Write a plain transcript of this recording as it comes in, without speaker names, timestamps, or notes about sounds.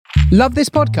Love this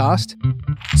podcast?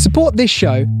 Support this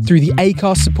show through the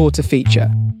Acast supporter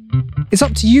feature. It's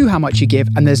up to you how much you give,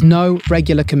 and there's no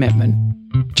regular commitment.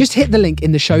 Just hit the link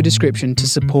in the show description to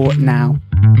support now.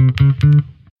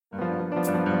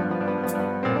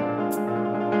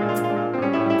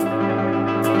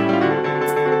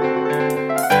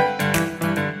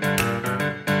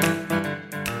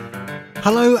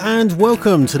 Hello and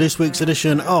welcome to this week's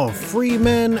edition of Three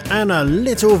Men and a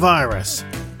Little Virus.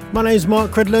 My name's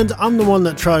Mark Cridland, I'm the one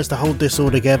that tries to hold this all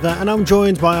together, and I'm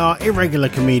joined by our irregular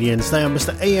comedians. They are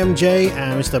Mr. AMJ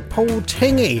and Mr. Paul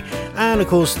Tingy, and of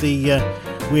course the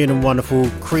weird and wonderful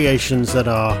creations that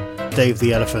are Dave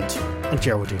the Elephant and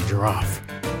Geraldine Giraffe.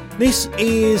 This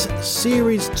is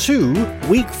Series 2,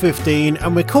 Week 15,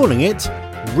 and we're calling it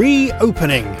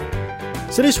Reopening.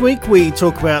 So this week we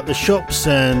talk about the shops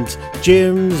and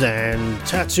gyms and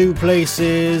tattoo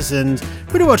places and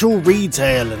pretty much all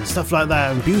retail and stuff like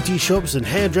that, and beauty shops and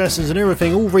hairdressers and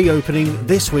everything all reopening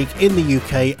this week in the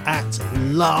UK at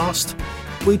last.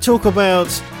 We talk about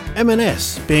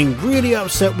M&S being really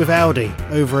upset with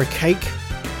Aldi over a cake,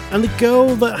 and the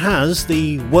girl that has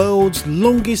the world's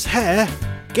longest hair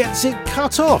gets it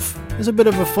cut off. There's a bit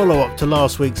of a follow-up to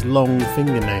last week's long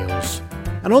fingernails.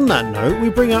 And on that note, we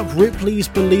bring up Ripley's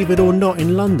Believe It or Not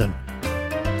in London.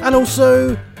 And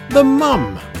also, the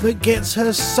mum that gets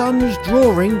her son's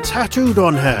drawing tattooed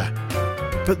on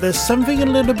her. But there's something a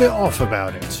little bit off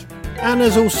about it. And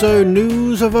there's also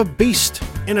news of a beast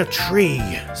in a tree.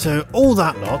 So all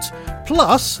that lot,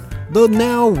 plus the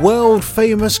now world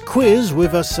famous quiz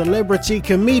with a celebrity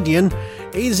comedian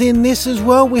is in this as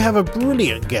well. We have a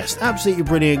brilliant guest, absolutely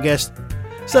brilliant guest.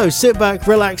 So sit back,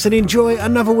 relax and enjoy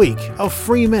another week of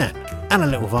Three Men and a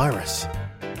Little Virus.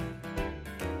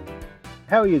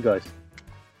 How are you guys?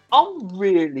 I'm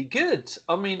really good.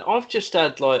 I mean, I've just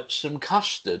had some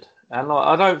custard, and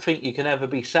I don't think you can ever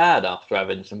be sad after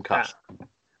having some custard.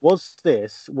 Was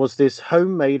this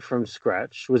homemade from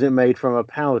scratch? Was it made from a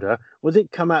powder? Was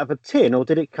it come out of a tin, or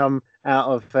did it come out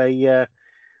of a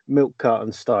milk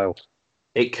carton style?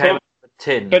 It came out of a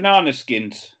tin. Banana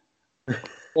skins.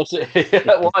 What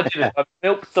I did is I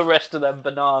milked the rest of them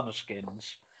banana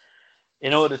skins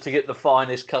in order to get the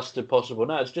finest custard possible.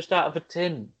 No, it's just out of a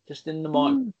tin, just in the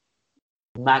microwave.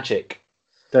 Magic.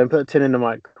 Don't put a tin in the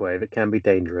microwave; it can be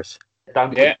dangerous.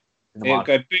 Don't Yeah, it'll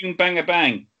go boom, bang, a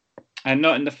bang, and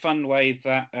not in the fun way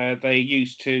that they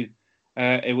used to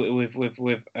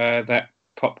with that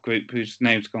pop group whose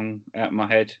name's gone out of my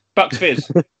head. Bucks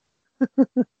Fizz.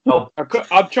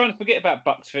 I'm trying to forget about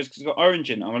Bucks Fizz because it's got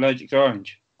orange in it. I'm allergic to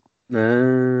orange.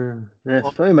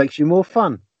 That's probably makes you more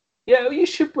fun. Yeah, well, you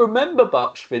should remember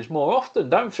Bucks Fizz more often.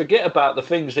 Don't forget about the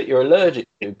things that you're allergic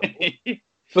to.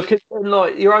 Because then,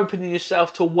 you're opening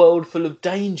yourself to a world full of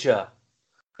danger.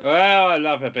 Well, I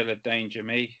love a bit of danger,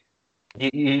 me.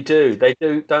 You do. They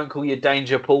do. Don't call you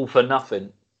Danger Paul for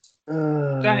nothing.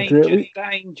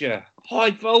 Danger.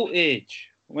 High voltage.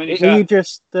 When you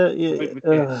just...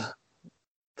 dear.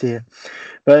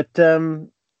 But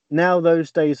now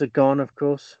those days are gone, of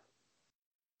course.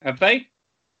 Have they?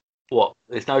 What?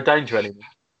 There's no danger anymore?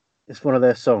 It's one of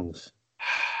their songs.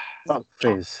 Buck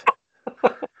Fizz.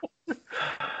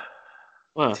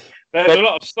 Well, there's a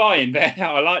lot of sighing there.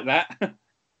 I like that.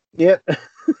 Yep.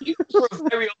 You put a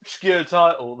very obscure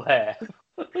title there.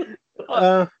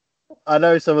 I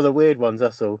know some of the weird ones,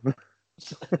 that's all.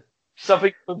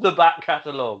 Something from the back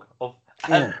catalogue of...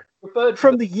 Yeah.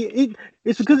 From the year,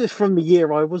 it's because it's from the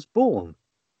year I was born.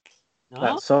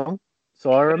 That song,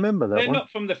 so I remember that They're one. Not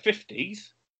from the 50s.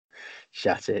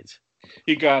 Shut it.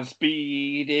 You gotta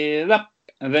speed it up,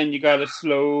 and then you gotta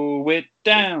slow it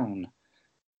down.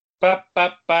 Ba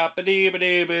ba ba ba dee ba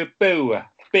dee ba boo,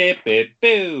 ba ba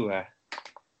boo.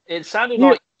 It sounded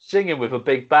like singing with a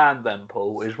big band, then,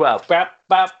 Paul, as well. Ba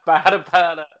ba ba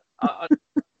ba ba.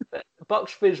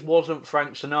 Bucks Fizz wasn't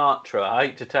Frank Sinatra. I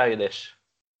hate to tell you this.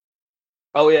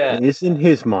 Oh, yeah. It's in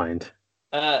his mind.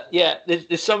 Yeah,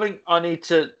 there's something I need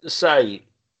to say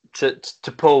to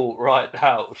Paul right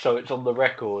now, so it's on the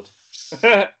record.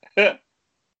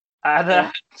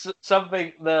 And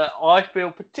something that I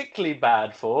feel particularly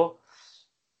bad for.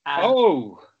 I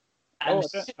don't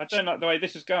like the way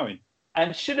this is going.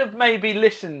 And should have maybe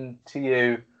listened to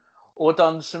you or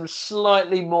done some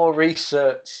slightly more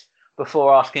research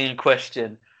before asking a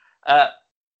question.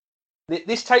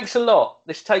 This takes a lot.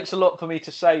 This takes a lot for me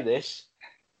to say this.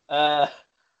 There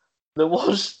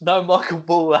was no Michael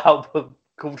Ball album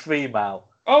called Female.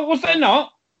 Oh, was there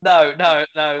not? No,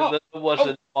 there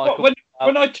wasn't.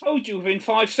 When I told you within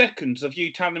 5 seconds of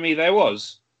you telling me there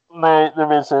was. No,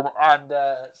 there isn't. And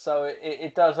so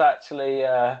it does actually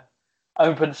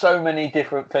opened so many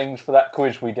different things for that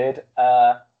quiz we did.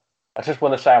 I just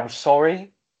want to say I'm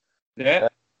sorry. Yeah.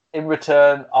 In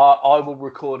return, I will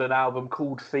record an album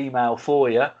called Female for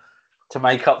you to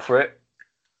make up for it.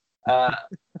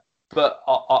 But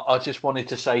I just wanted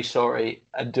to say sorry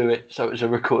and do it so it was a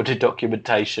recorded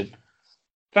documentation.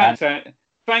 Thanks,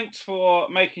 thanks for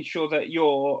making sure that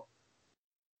your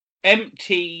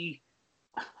empty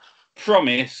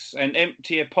promise and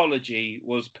empty apology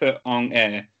was put on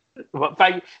air. But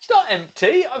it's not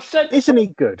empty. I've said... Isn't he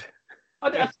good?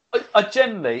 I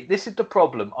generally, this is the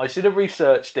problem. I should have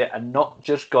researched it and not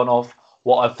just gone off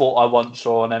what I thought I once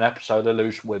saw on an episode of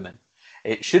Loose Women.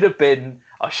 It should have been,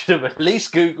 I should have at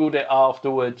least Googled it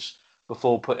afterwards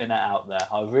before putting it out there.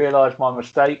 I realised my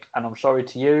mistake and I'm sorry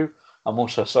to you. I'm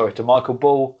also sorry to Michael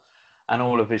Ball and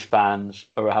all of his fans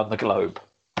around the globe.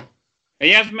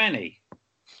 He has many.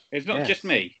 It's not just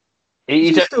me.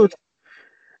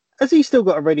 Has he still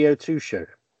got a Radio 2 show?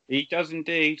 He does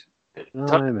indeed.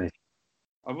 Blimey.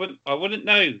 I wouldn't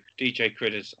know, DJ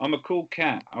Critters. I'm a cool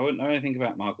cat. I wouldn't know anything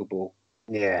about Michael Ball.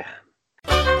 Yeah.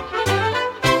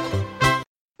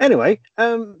 Anyway,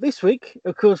 this week,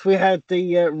 of course, we had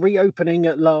the reopening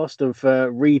at last of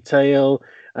retail,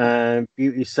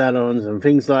 beauty salons and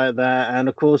things like that. And,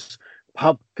 of course,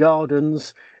 pub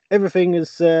gardens. Everything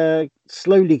is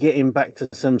slowly getting back to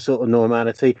some sort of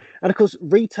normality. And, of course,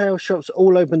 retail shops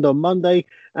all opened on Monday.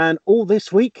 And all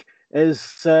this week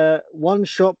is one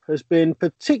shop has been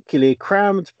particularly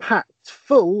crammed, packed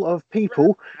full of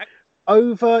people.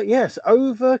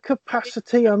 Over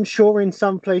capacity, I'm sure, in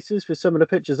some places with some of the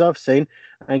pictures I've seen.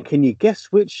 And can you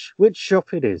guess which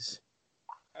shop it is?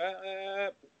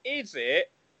 Is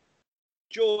it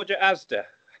Georgia Asda?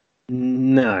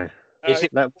 No.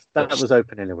 That was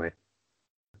open anyway.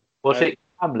 Was it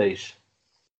Hamleys?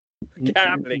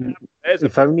 Gambling.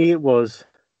 If only it was.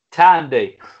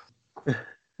 Tandy.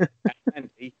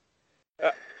 Tandy.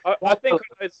 I think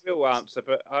I know the real answer,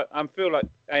 but I feel like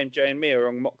AMJ and me are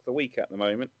on Mock the Week at the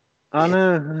moment. I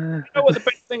know. You know what the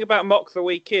best thing about Mock the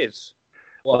Week is?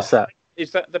 What's that? Is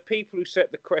that the people who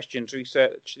set the questions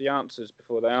research the answers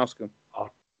before they ask them.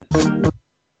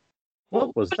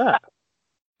 What was that?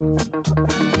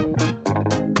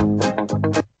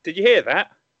 Did you hear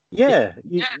that? Yeah,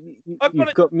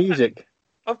 you've got music.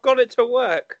 I've got it to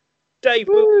work. Dave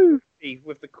will be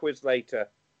with the quiz later.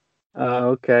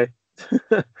 Okay.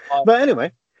 But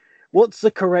anyway, what's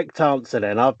the correct answer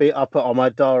then? I'll put on my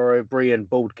Dara O'Brien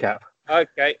bald cap.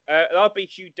 Okay, I'll be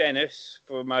Hugh Dennis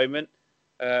for a moment.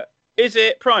 Is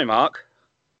it Primark?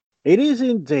 It is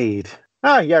indeed.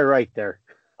 Ah, yeah, right there.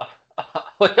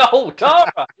 Oh,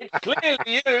 Dara, it's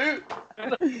clearly you.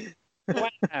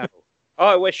 Wow.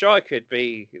 I wish I could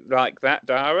be like that,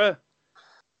 Dara.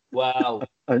 Wow.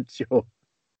 I'm sure.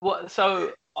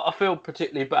 So I feel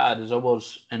particularly bad as I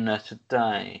was in there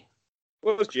today.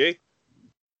 What was you?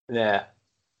 Yeah.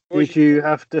 Did you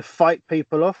have to fight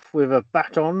people off with a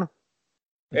baton?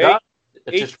 He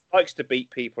likes to beat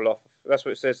people off. That's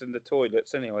what it says in the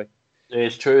toilets, anyway.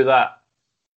 It's true that.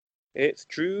 It's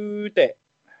true that.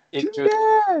 It's true.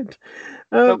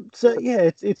 So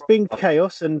yeah, it's been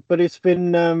chaos, but it's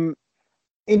been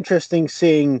interesting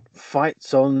seeing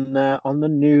fights on the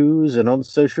news and on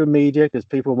social media because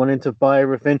people wanting to buy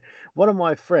everything. One of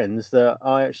my friends that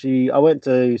I went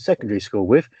to secondary school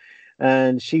with,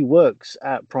 and she works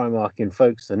at Primark in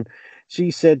Folkestone.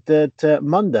 She said that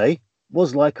Monday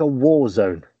was like a war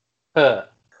zone, and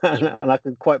I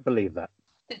could quite believe that.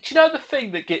 Do you know the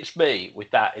thing that gets me with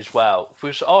that as well?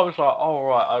 Was I was like, oh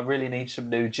right, I really need some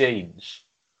new jeans,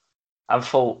 and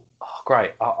thought, oh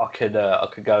great, I could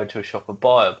go into a shop and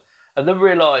buy them, and then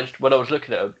realised when I was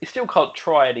looking at them, you still can't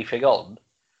try anything on,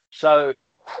 so it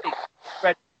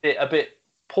rendered it a bit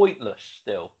pointless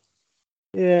still.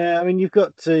 Yeah, I mean you've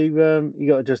got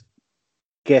to just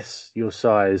guess your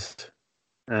size,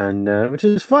 and which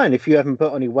is fine if you haven't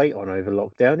put any weight on over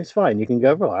lockdown. It's fine. You can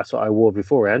go, right, that's what I wore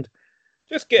beforehand.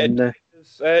 Just get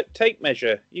a tape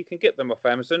measure. You can get them off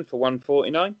Amazon for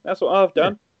 $1.49. That's what I've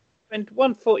done. Spend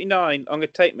 $1.49 on a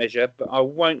tape measure, but I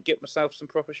won't get myself some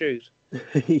proper shoes.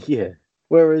 Yeah.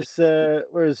 Whereas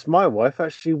my wife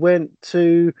actually went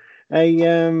to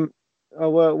a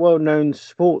well-known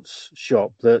sports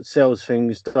shop that sells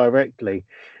things directly,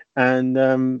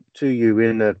 and to you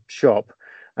in a shop,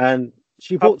 and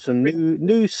she bought some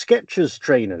new Skechers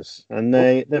trainers, and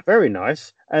they're very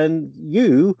nice, and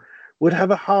you would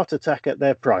have a heart attack at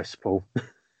their price, Paul.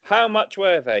 How much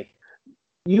were they?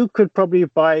 You could probably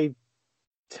buy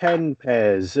 10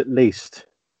 pairs at least.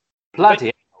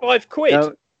 Bloody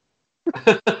 £5.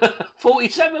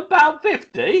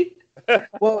 £47.50.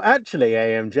 Well, actually,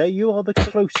 AMJ, you are the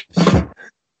closest.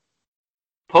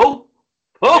 Paul?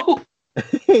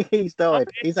 He's died.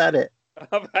 He's had it.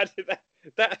 I've had it.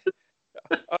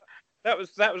 That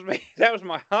was me. That was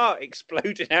my heart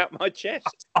exploding out my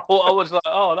chest. I was like,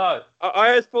 oh no. I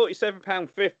had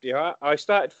 £47.50. I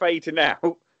started fading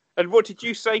out. And what did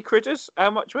you say, Critters?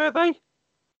 How much were they?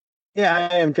 Yeah,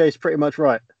 AMJ's pretty much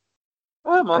right.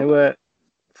 Oh, my. They were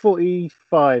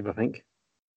 45, I think.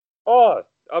 Oh,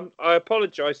 I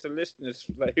apologise to listeners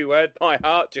who heard my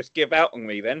heart just give out on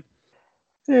me then.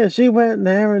 Yeah, she went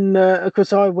there, and of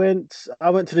course I went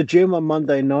to the gym on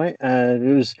Monday night, and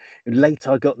it was late.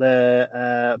 I got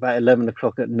there about 11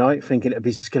 o'clock at night, thinking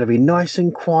it's going to be nice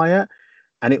and quiet,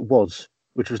 and it was,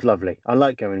 which was lovely. I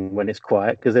like going when it's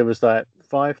quiet because there was like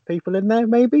 5 people in there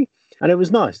maybe, and it was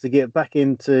nice to get back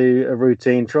into a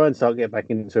routine, try and start getting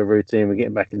back into a routine. We're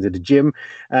getting back into the gym,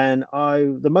 and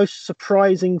the most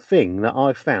surprising thing that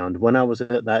I found when I was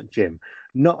at that gym,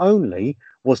 not only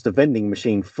was the vending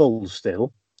machine full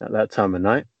still at that time of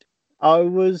night,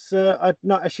 I'd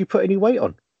not actually put any weight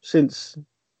on since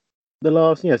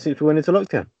since we went into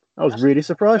lockdown. I was really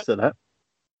surprised at that.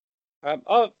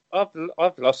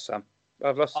 I've lost some.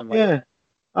 I've lost some weight. Yeah,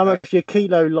 I'm actually a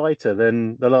kilo lighter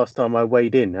than the last time I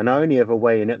weighed in, and I only ever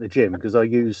weigh in at the gym because I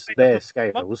use their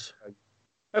scales.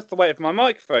 That's the weight of my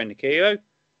microphone, Akio.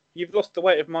 You've lost the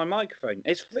weight of my microphone.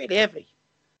 It's really heavy.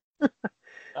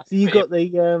 So you got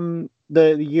the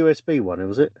USB one,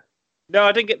 was it? No,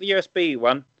 I didn't get the USB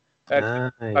one. I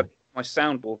Aye. got my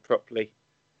soundboard properly.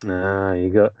 Nah, you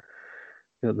got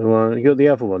the one. You got the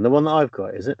other one. The one that I've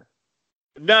got, is it?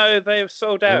 No, they have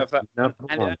sold out of that. No,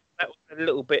 And that was a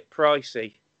little bit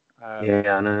pricey.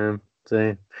 Yeah, I know.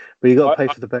 So, but you got to pay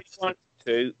for the best. I wanted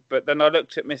to, but then I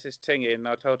looked at Mrs. Tingy and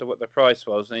I told her what the price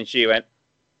was, and she went,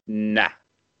 "Nah."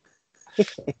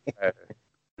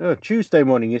 Oh, Tuesday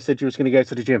morning, you said you was going to go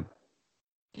to the gym.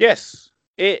 Yes,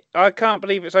 I can't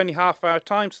believe it's only half-hour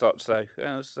time slots though.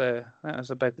 That was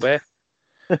a bugbear.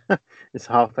 It's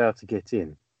half hour to get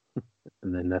in,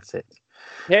 and then that's it.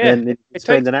 Yeah, then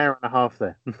spend an hour and a half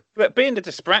there. But being a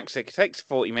dyspraxic, it takes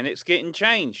 40 minutes getting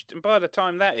changed, and by the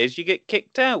time that is, you get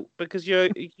kicked out because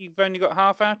you've only got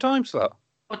half-hour time slot.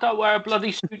 Well, don't wear a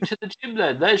bloody suit to the gym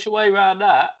then. There's your way around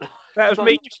that. That was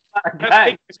me just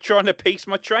trying to piece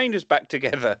my trainers back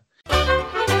together.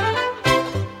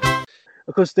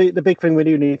 Of course, the big thing we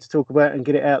do need to talk about and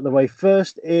get it out of the way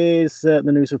first is the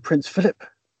news of Prince Philip,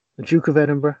 the Duke of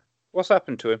Edinburgh. What's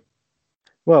happened to him?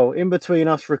 Well, in between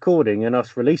us recording and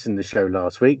us releasing the show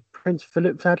last week, Prince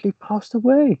Philip sadly passed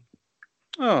away.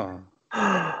 Oh.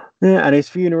 Yeah, and his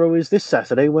funeral is this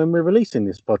Saturday when we're releasing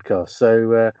this podcast.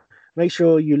 So make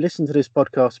sure you listen to this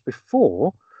podcast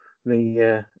before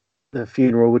the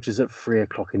funeral, which is at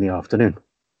 3:00 in the afternoon.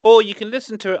 Or you can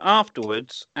listen to it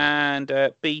afterwards and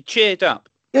be cheered up.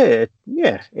 Yeah,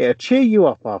 cheer you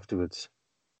up afterwards.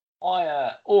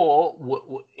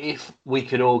 If we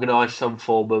could organise some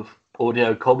form of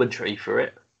audio commentary for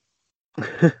it.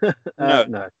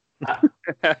 No.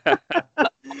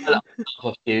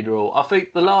 A funeral. I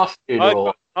think the last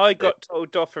funeral. I got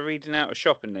told off for reading out a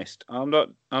shopping list. I'm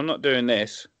not doing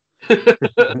this. You're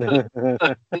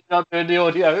not doing the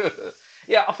audio.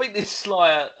 Yeah, I think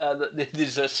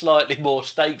there's slightly more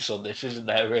stakes on this, isn't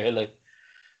there? Really,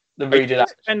 the reading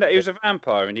out. And that he was a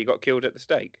vampire and he got killed at the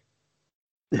stake.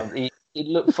 He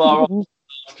looked far off the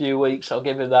last few weeks. I'll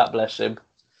give him that. Bless him.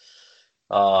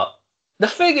 The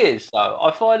thing is, though,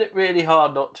 I find it really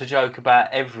hard not to joke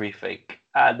about everything,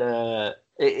 and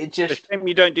it just. It's a shame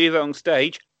you don't do that on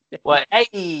stage. Well,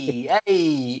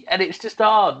 hey, and it's just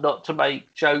hard not to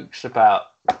make jokes about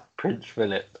Prince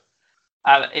Philip,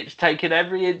 and it's taken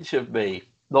every inch of me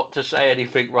not to say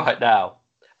anything right now.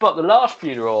 But the last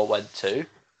funeral I went to,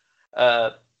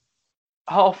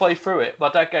 halfway through it, my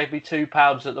dad gave me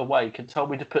 £2 at the wake and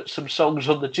told me to put some songs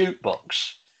on the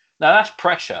jukebox. Now that's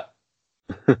pressure.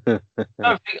 I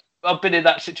don't think I've been in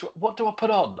that situation. What do I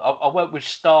put on? I went with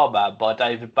Starman by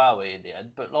David Bowie in the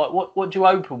end. But like, what do you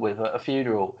open with at a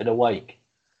funeral in a wake?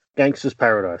 Gangster's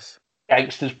Paradise.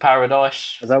 Gangster's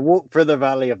Paradise. As I walk through the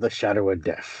valley of the shadow of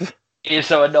death. Yeah,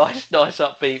 so a nice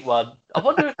upbeat one. I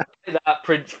wonder if they did that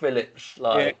Prince Philip's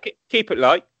keep it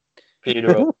light.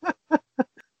 Funeral.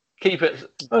 Keep it.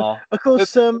 Of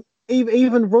course,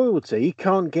 even royalty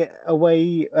can't get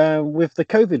away with the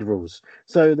COVID rules.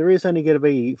 So there is only going to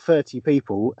be 30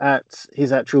 people at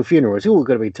his actual funeral. It's all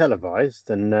going to be televised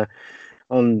and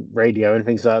on radio and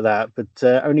things like that. But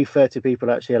only 30 people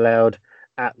actually allowed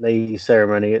at the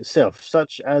ceremony itself,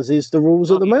 such as is the rules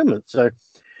at the moment. So,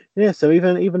 yeah, so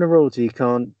even a royalty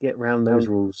can't get around those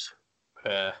rules.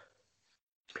 Yeah.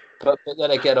 But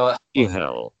then again,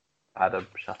 hell. Adam,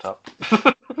 shut up.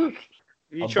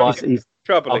 You trying to get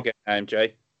trouble again,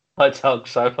 MJ? my tongue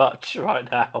so much right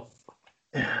now.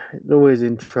 Always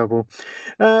in trouble.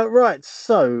 Right,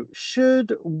 so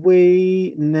should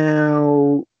we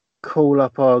now call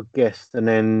up our guest and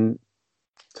then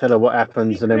tell her what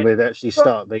happens, and then we'd actually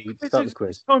start the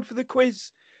quiz? Time for the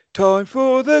quiz. Time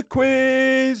for the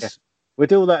quiz. Yeah. We'll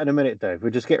do all that in a minute, Dave.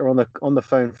 We'll just get her on the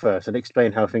phone first and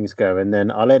explain how things go, and then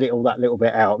I'll edit all that little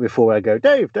bit out before I go,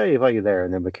 Dave, are you there?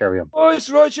 And then we'll carry on. Oh, it's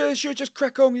right. She'll just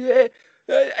crack on. Yeah.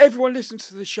 Everyone listens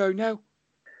to the show now.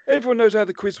 Everyone knows how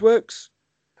the quiz works.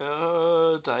 Dave,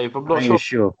 I'm not Are you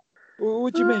sure?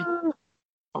 What do you mean?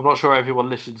 I'm not sure everyone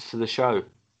listens to the show.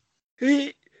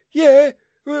 Yeah,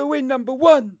 we're number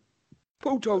one.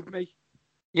 Paul told me.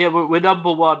 Yeah, we're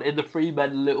number one in the Free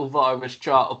Men Little Virus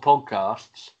chart of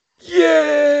podcasts.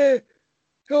 Yeah.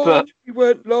 Oh, But- we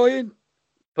weren't lying.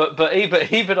 But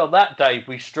even on that, Dave,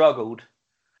 we struggled.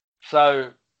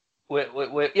 So we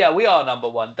are number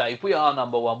one, Dave. We are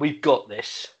number one. We've got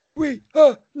this. We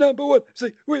are number one.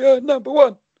 Say, we are number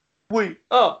one. We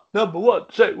are number one.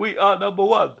 So we are number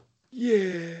one.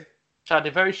 Yeah.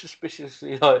 Sounded very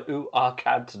suspiciously like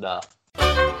Cantona.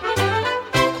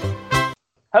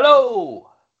 Hello.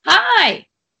 Hi.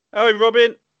 Hi,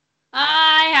 Robin.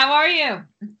 Hi, how are you?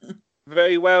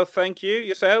 Very well, thank you.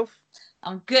 Yourself?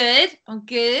 I'm good.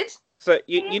 So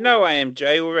you know I am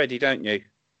Jay already, don't you?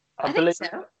 I think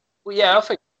so. Well, yeah, I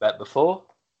think we've met before.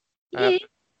 Yeah,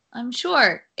 I'm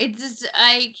sure. It's just,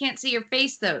 I can't see your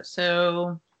face though,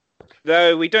 so.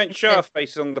 No, we don't show our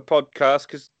faces on the podcast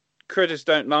because critters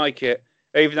don't like it,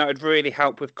 even though it'd really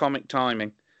help with comic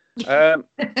timing.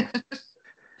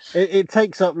 It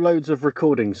takes up loads of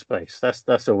recording space.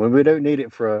 That's all. And we don't need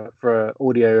it for a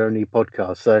audio only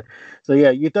podcast. So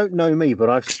yeah, you don't know me, but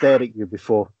I've stared at you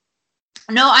before.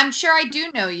 No, I'm sure I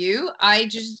do know you.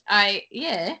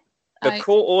 The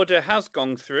court order has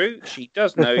gone through. She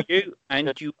does know you,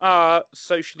 and you are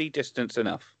socially distanced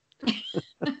enough.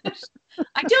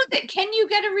 I don't think. Can you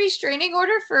get a restraining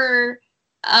order for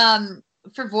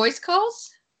voice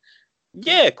calls?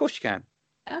 Yeah, of course you can.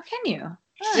 Oh, can you?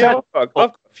 Yeah, I've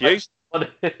got a few.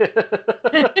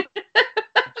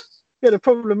 Yeah, the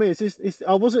problem is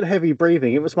I wasn't heavy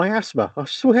breathing. It was my asthma. I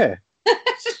swear.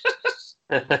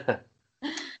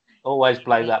 Always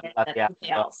play that.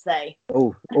 I'll say.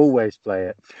 Oh, always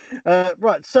play it.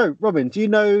 Right. So, Robin, do you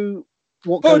know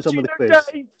what goes on with the quiz?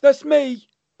 Dave, that's me.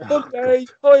 Oh, I'm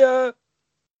Dave. Hiya.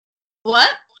 What?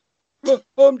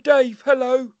 I'm Dave.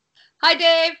 Hello. Hi,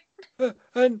 Dave.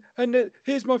 And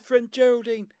here's my friend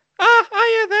Geraldine.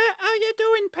 Hiya there. How you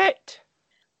doing, pet?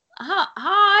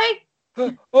 Hi.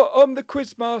 I'm the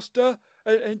quiz master,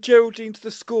 and Geraldine's the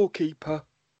scorekeeper.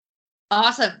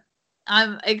 Awesome.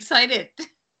 I'm excited.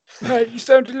 Hey, you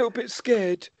sound a little bit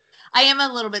scared. I am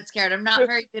a little bit scared. I'm not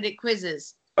very good at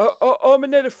quizzes. I'm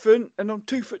an elephant, and I'm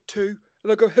 2'2",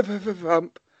 and I go huff huff huff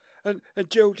hump, and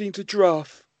Geraldine's a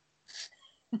giraffe.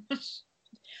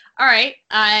 All right.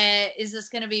 Is this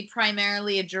going to be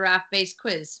primarily a giraffe-based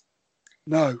quiz?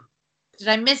 No. Did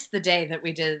I miss the day that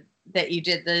you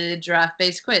did the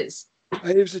giraffe-based quiz?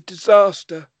 It was a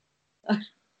disaster. I'm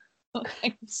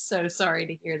so sorry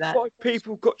to hear that. 5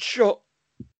 people got shot.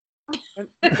 And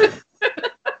they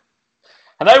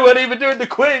weren't even doing the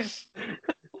quiz.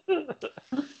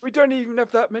 We don't even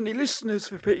have that many listeners,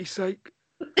 for pity's sake.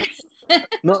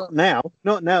 Not now.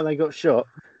 They got shot.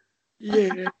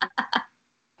 Yeah.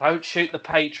 Don't shoot the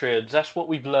Patreons. That's what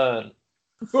we've learned.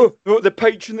 Oh, the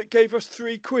patron that gave us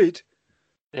 £3.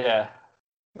 Yeah.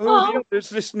 Oh, the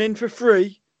others listening for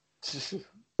free.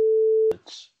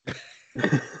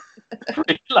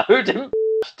 Reloading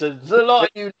bastards. A lot of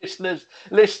you listeners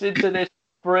listening to this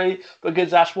free because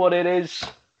that's what it is.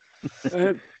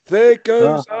 There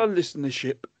goes our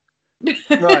listenership.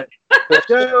 Right.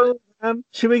 So,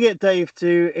 should we get Dave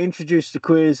to introduce the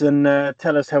quiz and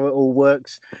tell us how it all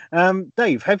works?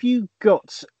 Dave, have you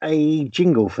got a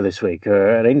jingle for this week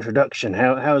or an introduction?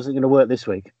 How is it going to work this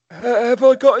week? Have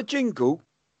I got a jingle?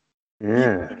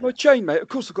 Yeah. My chain, mate. Of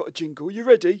course I've got a jingle. You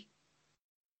ready?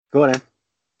 Go on then.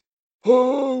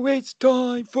 Oh, it's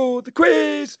time for the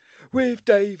quiz with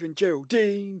Dave and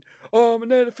Geraldine. I'm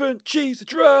an elephant, she's a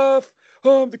giraffe.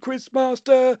 I'm the quiz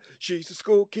master, she's the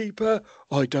scorekeeper.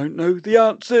 I don't know the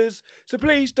answers, so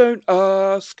please don't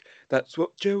ask. That's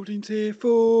what Geraldine's here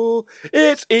for.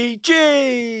 It's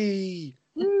EG!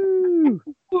 Woo.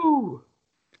 Woo.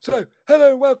 So,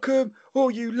 hello and welcome,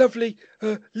 all you lovely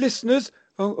listeners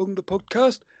on the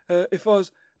podcast. If I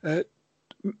was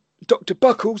Dr.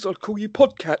 Buckles, I'd call you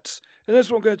Podcats. And that's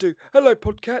what I'm going to do. Hello,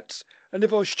 Podcats. And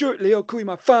if I was Stuart Lee, I'll call you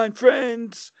my fine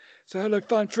friends. So hello,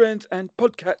 fine friends and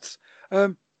Podcats.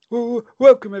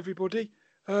 Welcome, everybody,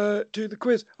 to the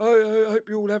quiz. I hope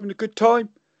you're all having a good time.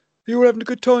 You all having a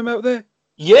good time out there?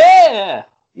 Yeah.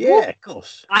 Yeah, of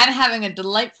course. I'm having a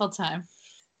delightful time.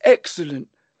 Excellent.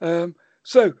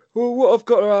 So, what I've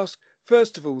got to ask,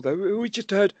 first of all, though, we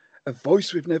just heard a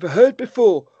voice we've never heard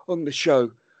before on the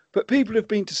show. But people who've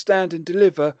been to Stand and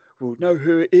Deliver will know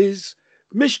who it is.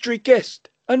 Mystery guest,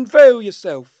 unveil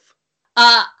yourself.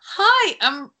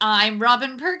 Hi, I'm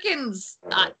Robin Perkins.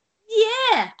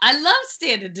 Yeah, I love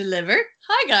Stand and Deliver.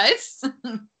 Hi, guys.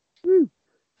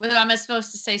 Whether am I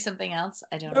supposed to say something else?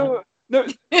 I don't know. No,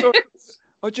 sorry.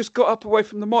 I just got up away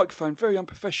from the microphone. Very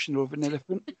unprofessional of an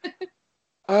elephant.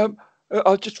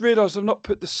 I just realised I've not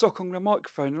put the sock on the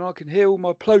microphone, and I can hear all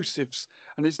my plosives,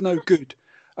 and it's no good.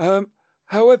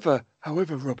 However,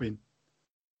 Robin,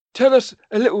 tell us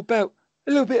a little bit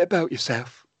about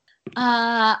yourself.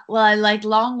 Well, I like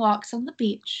long walks on the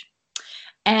beach,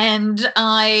 and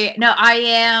I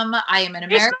am an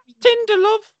American. Tinder,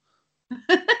 love.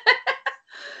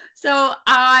 So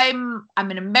I'm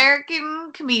an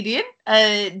American comedian,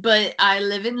 but I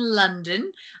live in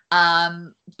London.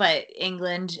 But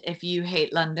England, if you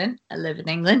hate London, I live in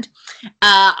England.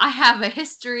 I have a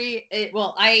history.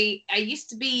 I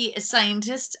used to be a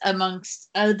scientist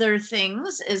amongst other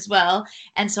things as well,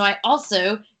 and so I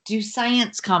also do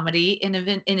science comedy in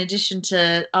addition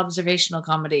to observational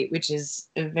comedy, which is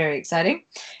very exciting.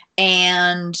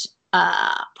 And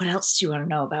what else do you want to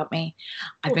know about me?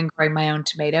 I've been growing my own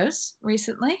tomatoes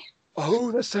recently.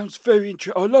 Oh, that sounds very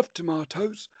interesting. I love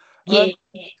tomatoes. Yeah.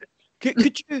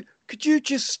 Could you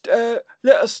just let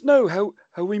us know how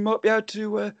we might be able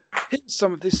to hit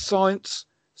some of this science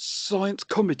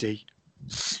comedy?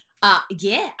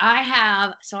 Yeah, I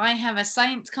have a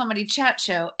science comedy chat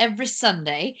show every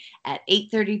Sunday at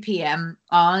 8:30 p.m.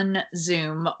 on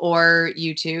Zoom or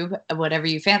YouTube, whatever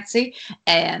you fancy.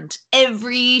 And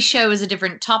every show is a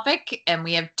different topic, and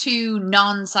we have 2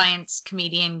 non-science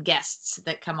comedian guests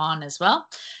that come on as well.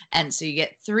 And so you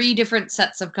get 3 different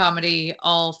sets of comedy,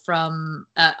 all on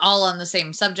the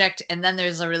same subject. And then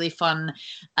there's a really fun,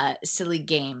 silly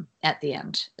game at the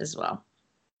end as well.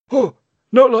 Oh.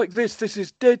 Not like this. This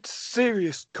is dead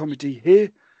serious comedy here.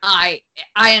 I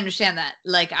understand that.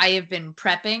 Like, I have been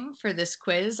prepping for this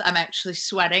quiz. I'm actually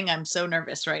sweating. I'm so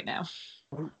nervous right now.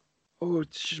 Oh,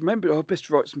 just remember, I best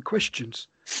write some questions.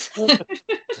 The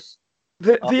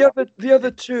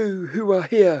other 2 who are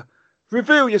here,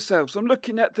 reveal yourselves. I'm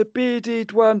looking at the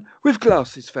bearded one with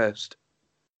glasses first.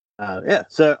 Yeah.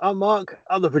 So I'm Mark.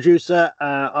 I'm the producer.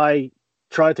 I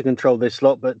try to control this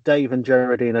lot, but Dave and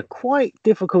Geraldine are quite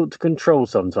difficult to control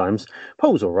sometimes.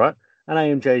 Paul's all right, and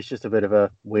AMJ is just a bit of a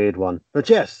weird one. But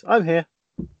yes, I'm here.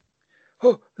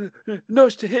 Oh,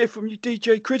 nice to hear from you,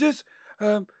 DJ Critters.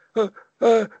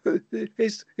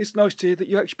 It's nice to hear that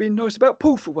you're actually being nice about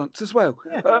Paul for once as well.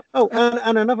 Yeah.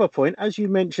 And another point, as you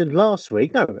mentioned last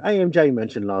week, AMJ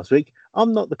mentioned last week,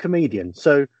 I'm not the comedian,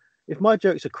 so if my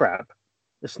jokes are crap,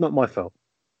 it's not my fault.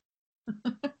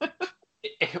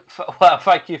 Well,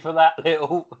 thank you for that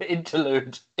little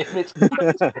interlude. I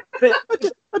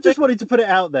just wanted to put it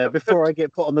out there before I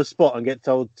get put on the spot and get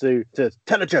told to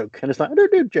tell a joke. And it's like, I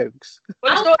don't do jokes.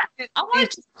 I want a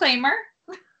disclaimer.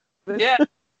 Yeah.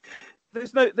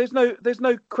 There's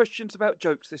no questions about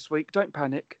jokes this week. Don't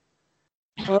panic.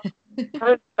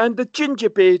 And the ginger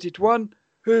bearded one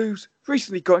who's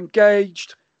recently got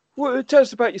engaged. Tell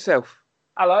us about yourself.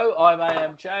 Hello, I'm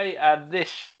AMJ, and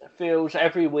this feels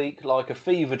every week like a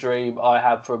fever dream I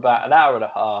have for about an hour and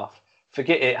a half.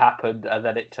 Forget it happened, and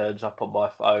then it turns up on my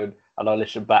phone, and I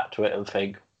listen back to it and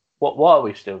think, why are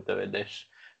we still doing this?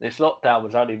 This lockdown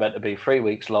was only meant to be 3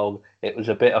 weeks long. It was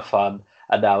a bit of fun,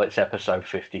 and now it's episode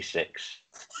 56.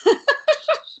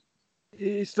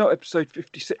 It's not episode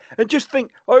 56. And just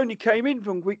think, I only came in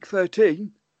from week 13.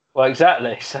 Well,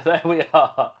 exactly. So there we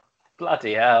are.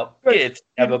 Bloody hell. Kids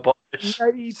never bothers.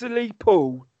 Nasally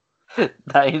Paul.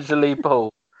 Nasally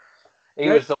Paul. He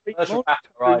was the worst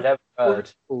rapper I'd ever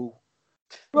heard.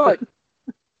 Right.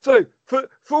 So, for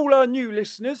all our new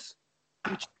listeners,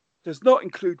 which does not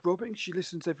include Robin, she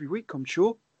listens every week, I'm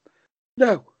sure.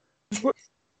 Now,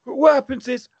 what happens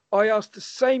is I ask the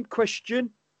same question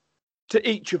to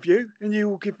each of you, and you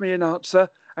will give me an answer,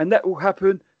 and that will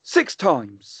happen 6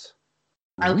 times.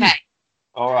 Okay.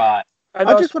 All right. And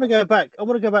I just want to go back. I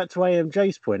want to go back to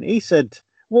AMJ's point. He said,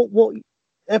 "What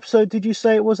episode did you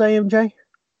say it was, AMJ?"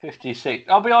 56.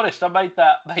 I'll be honest. I made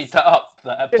that up.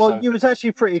 That episode. Well, you was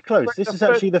actually pretty close. This is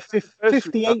actually the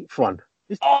 58th one.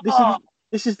 This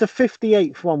is the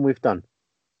 58th one we've done.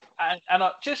 And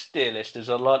just, dear listeners,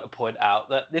 I'd like to point out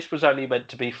that this was only meant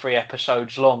to be 3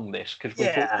 episodes long. This because we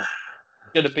thought it was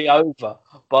going to be over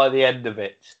by the end of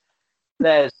it.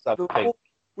 There's something.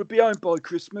 We'll be home by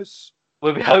Christmas.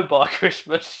 We'll be home by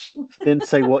Christmas. Didn't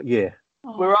say what year.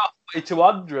 We're up to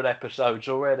 100 episodes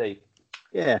already.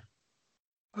 Yeah.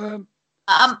 Can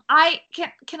I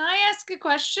ask a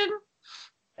question?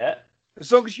 Yeah.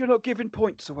 As long as you're not giving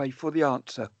points away for the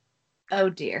answer. Oh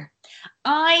dear.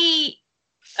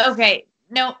 Okay.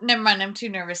 No, never mind. I'm too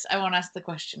nervous. I won't ask the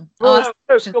question. I'll ask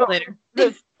the question later.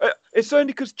 It's only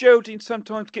because Geraldine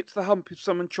sometimes gets the hump if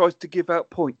someone tries to give out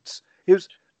points.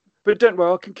 But don't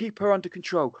worry, I can keep her under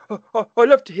control. I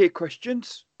love to hear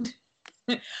questions.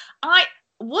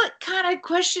 What kind of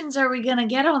questions are we gonna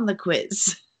get on the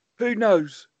quiz? Who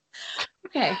knows?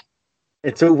 Okay.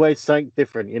 It's always something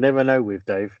different. You never know with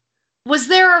Dave. Was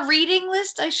there a reading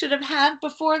list I should have had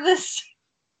before this?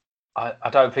 I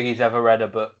don't think he's ever read a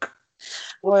book.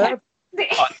 Well,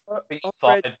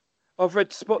 I've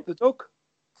read Spot the Dog.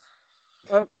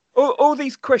 All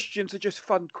these questions are just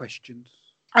fun questions.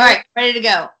 All right, ready to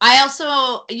go.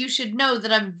 You should know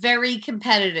that I'm very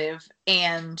competitive,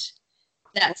 and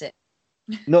that's it.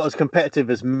 Not as competitive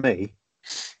as me.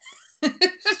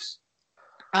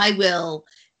 I will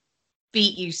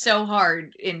beat you so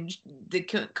hard in the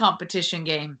competition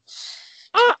game.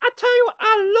 I tell you what,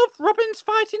 I love Robin's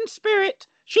fighting spirit.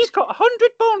 She's got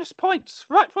 100 bonus points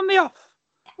right from the off.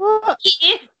 What?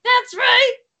 Yeah, that's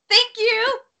right. Thank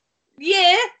you.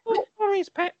 Yeah. No worries,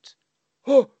 pet.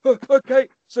 Oh, okay.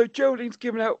 So Geraldine's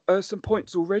given out some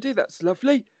points already. That's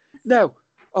lovely. Now,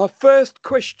 our first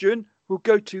question will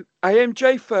go to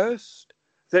AMJ first,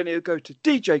 then it'll go to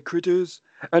DJ Critters,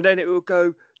 and then it will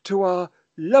go to our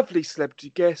lovely celebrity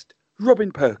guest,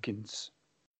 Robin Perkins.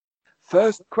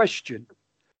 First question.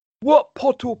 What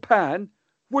pot or pan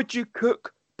would you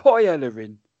cook paella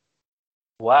in?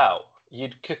 Wow.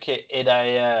 You'd cook it in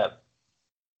a...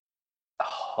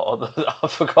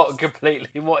 I've forgotten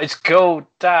completely what it's called.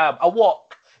 Damn. A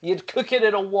wok. You'd cook it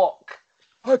in a wok.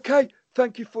 Okay,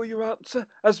 thank you for your answer.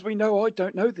 As we know, I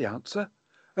don't know the answer.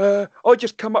 I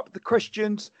just come up with the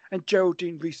questions and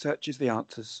Geraldine researches the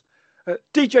answers.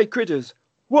 DJ Critters,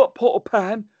 what pot or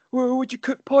pan would you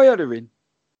cook paella in?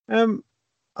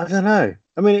 I don't know.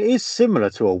 I mean, it is similar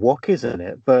to a wok, isn't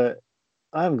it? But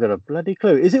I haven't got a bloody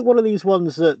clue. Is it one of these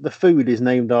ones that the food is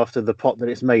named after the pot that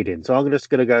it's made in? So I'm just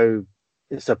going to go,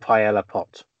 it's a paella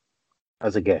pot,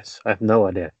 as a guess. I have no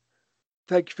idea.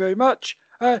 Thank you very much.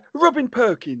 Robin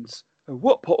Perkins,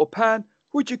 what pot or pan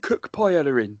would you cook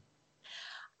paella in?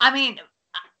 I mean,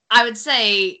 I would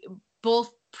say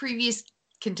both previous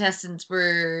contestants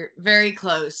were very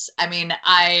close. I mean,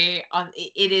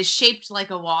 it is shaped like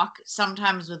a wok,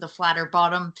 sometimes with a flatter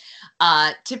bottom,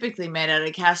 typically made out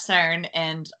of cast iron,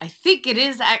 and I think it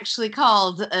is actually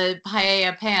called a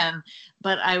paella pan.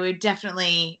 But I would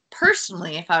definitely,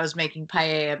 personally, if I was making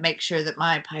paella, make sure that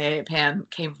my paella pan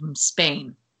came from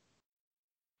Spain.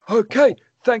 Okay,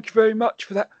 thank you very much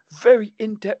for that very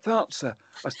in-depth answer.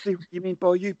 I see what you mean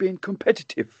by you being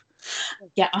competitive.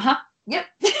 Yeah, yep.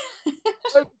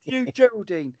 Over to you,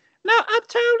 Geraldine. Now, I'll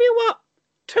tell you what.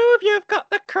 2 of you have got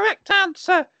the correct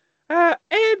answer. AMJ,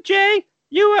 I'm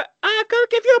going to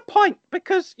give you a point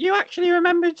because you actually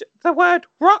remembered the word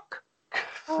rock.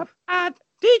 And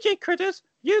DJ Critters,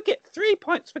 you get 3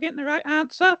 points for getting the right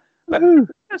answer. But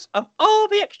because of all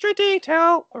the extra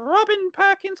detail Robin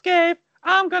Perkins gave,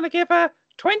 I'm going to give her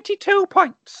 22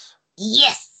 points.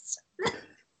 Yes!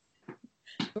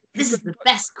 This is the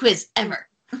best quiz ever.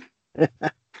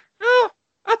 Oh,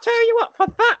 I'll tell you what, for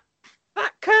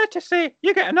that courtesy,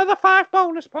 you get another 5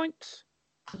 bonus points.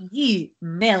 You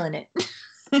nailing it.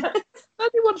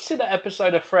 Anyone seen that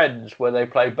episode of Friends where they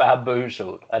play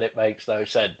Bamboozled and it makes no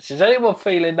sense? Is anyone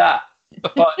feeling that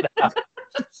right now?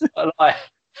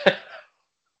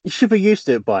 You should be used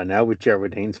to it by now with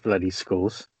Geraldine's bloody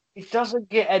scores. It doesn't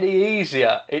get any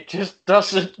easier. It just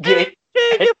doesn't get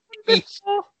any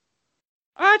easier.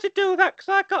 I had to do that because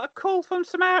I got a call from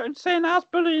Samaritan saying I was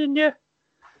bullying you.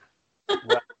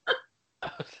 Well,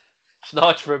 it's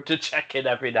nice for him to check in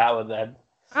every now and then.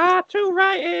 Too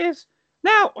right it is.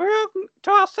 Now, we're on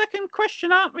to our second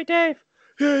question, aren't we, Dave?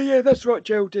 Yeah, that's right,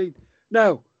 Geraldine.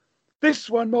 Now, this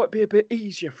one might be a bit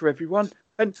easier for everyone.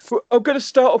 And I'm going to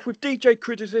start off with DJ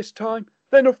Critters this time,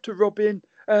 then off to Robin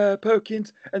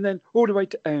Perkins, and then all the way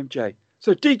to AMJ.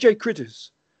 So, DJ Critters,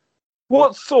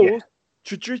 what sauce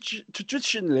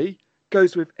traditionally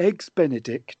goes with Eggs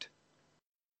Benedict?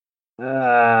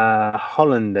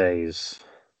 Hollandaise.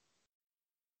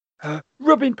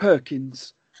 Robin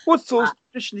Perkins, what sauce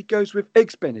traditionally goes with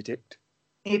Eggs Benedict?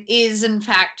 It is, in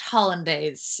fact,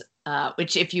 Hollandaise,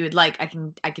 which, if you would like, I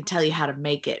can tell you how to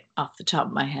make it off the top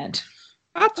of my head.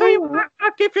 I'll tell you what,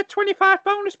 I'll give you 25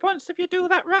 bonus points if you do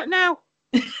that right now.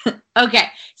 Okay,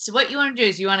 so what you want to do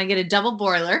is you want to get a double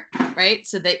boiler, right?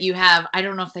 So that you have, I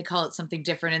don't know if they call it something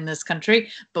different in this country,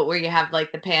 but where you have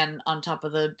like the pan on top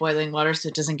of the boiling water so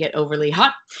it doesn't get overly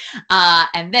hot.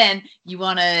 And then you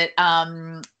want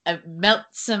to melt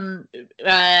some,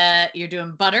 you're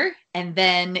doing butter and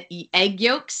then egg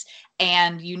yolks.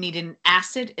 And you need an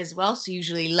acid as well, so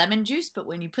usually lemon juice. But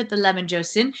when you put the lemon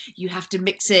juice in, you have to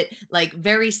mix it like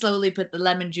very slowly. Put the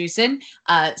lemon juice in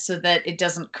so that it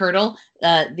doesn't curdle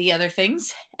the other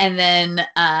things. And then,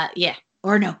 yeah,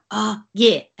 or no,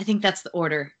 yeah, I think that's the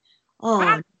order.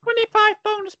 Oh, 25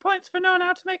 bonus points for knowing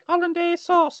how to make hollandaise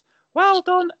sauce. Well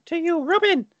done to you,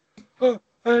 Robin.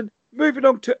 And moving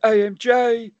on to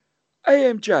AMJ.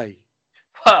 AMJ.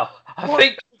 Well,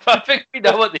 I think we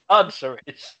know what the answer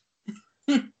is.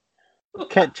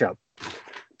 Ketchup.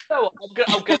 No, I'm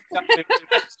going to go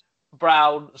with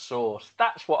brown sauce.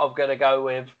 That's what I'm going to go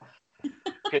with.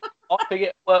 I think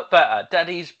it worked better.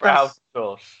 Daddy's brown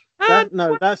sauce. That's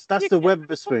the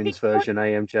Weatherspoons version,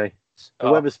 AMJ. The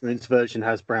Weatherspoons version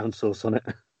has brown sauce on it.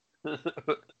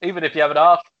 Even if you haven't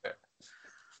asked for it.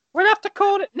 We'll have to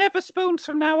call it Never Spoons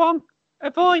from now on.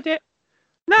 Avoid it.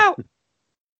 Now,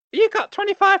 you got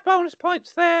 25 bonus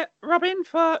points there, Robin,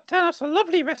 for telling us a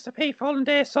lovely recipe for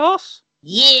hollandaise sauce.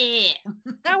 yeah.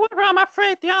 However, I'm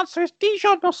afraid the answer is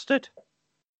Dijon mustard.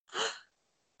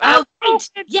 Oh, right.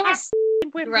 Yes.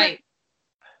 With Right.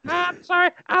 I'm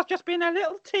sorry, I was just being a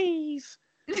little tease.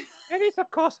 It is, of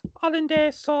course,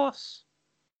 hollandaise sauce.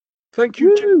 Thank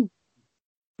you, Jim.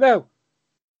 Now,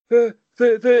 the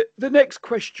next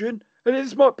question, and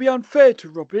this might be unfair to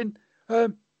Robin,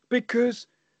 because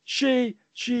she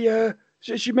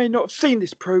may not have seen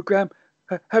this program,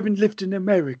 having lived in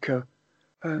America.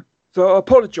 So I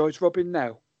apologise, Robin,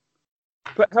 now.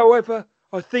 But however,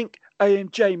 I think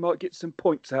AMJ might get some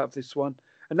points out of this one,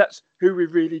 and that's who we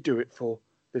really do it for.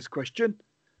 This question.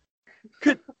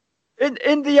 In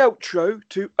the outro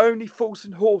to Only Fools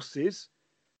and Horses,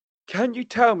 can you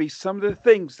tell me some of the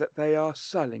things that they are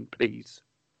selling, please?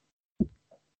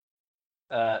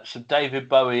 Some David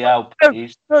Bowie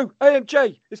LPs. No,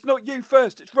 AMJ, it's not you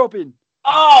first, it's Robin.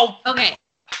 Oh! Okay.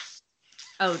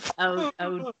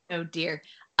 Oh dear.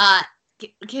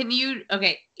 Can you?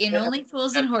 Okay. In Only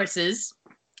Fools and Horses,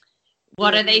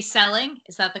 what are they selling?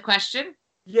 Is that the question?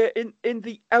 Yeah, in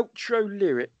the outro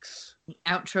lyrics. The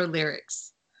outro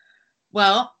lyrics.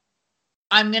 Well,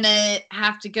 I'm gonna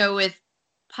have to go with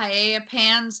paella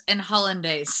pans and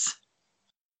hollandaise.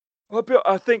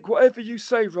 I think whatever you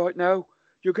say right now,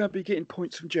 you're going to be getting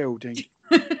points from Geraldine.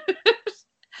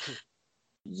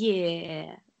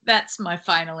 Yeah, that's my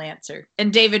final answer.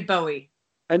 And David Bowie.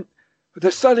 And they're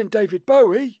selling David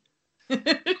Bowie.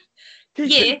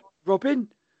 Yeah,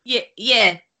 Robin.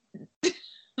 yeah.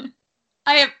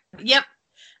 I have. Yep.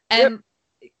 And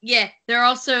yeah, they're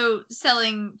also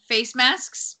selling face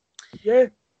masks. Yeah.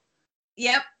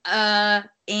 Yep.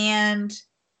 And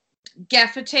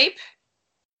gaffer tape.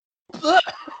 What?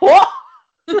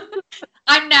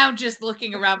 I'm now just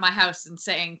looking around my house and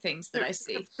saying things that I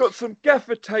see. Got some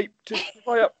gaffer tape to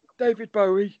tie up David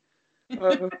Bowie.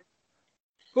 Oh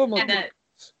my God.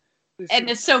 And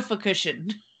a sofa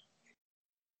cushion.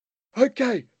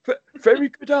 Okay, very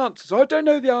good answers. I don't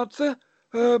know the answer,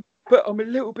 but I'm a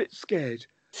little bit scared.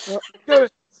 Go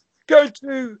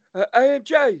to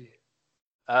AMJ.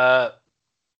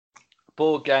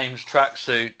 Board games,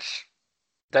 tracksuits,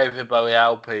 David Bowie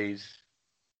LPs,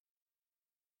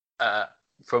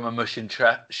 from a mushing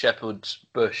shepherd's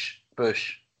bush.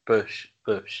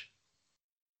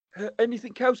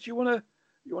 Anything else you wanna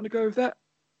go with that?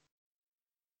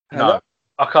 No,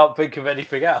 I can't think of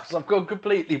anything else. I've gone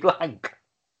completely blank.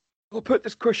 I'll put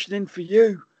this question in for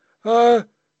you,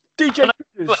 DJ.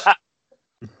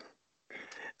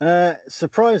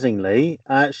 Surprisingly,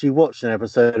 I actually watched an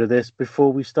episode of this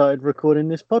before we started recording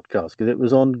this podcast because it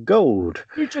was on Gold.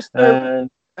 You just know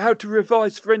how to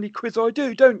revise for any quiz I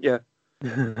do, don't you?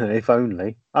 If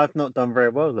only. I've not done very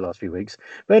well the last few weeks.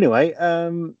 But anyway,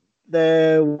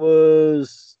 there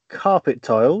was carpet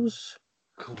tiles.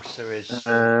 Of course there is.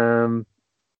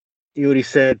 You already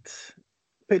said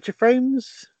picture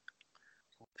frames.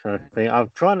 I'm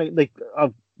trying to think.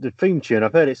 The theme tune,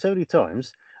 I've heard it so many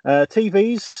times.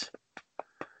 TVs,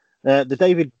 the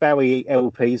David Bowie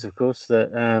LPs, of course.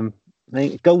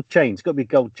 Gold chains. Got to be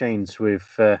gold chains with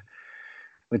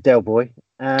Del Boy.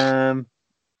 And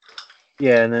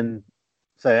then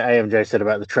AMJ said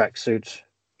about the tracksuits.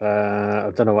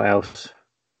 I don't know what else.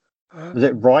 Was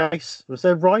it rice? Was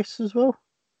there rice as well?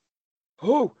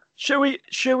 Oh, shall we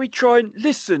try and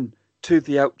listen to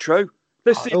the outro?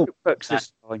 Let's see if it works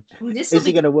this time. Is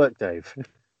it going to work, Dave?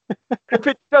 If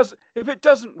it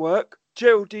doesn't work,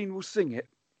 Geraldine will sing it.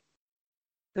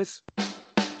 Let's.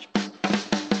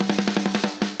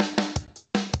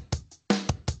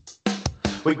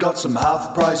 We got some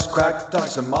half-price cracked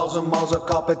ice and miles of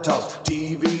carpet tiles,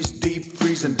 TVs, deep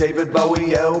freeze and David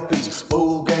Bowie LPs,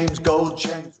 full games, gold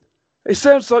chains. It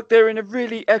sounds like they're in a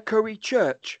really echoey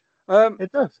church.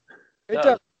 It does.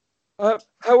 It does.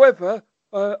 However,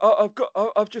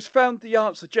 I've just found the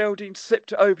answer. Geraldine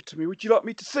slipped it over to me. Would you like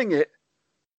me to sing it?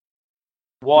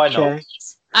 Why not?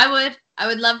 I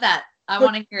would love that. I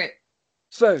want to hear it.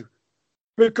 So,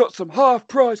 we've got some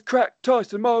half-price cracked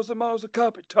ice and miles of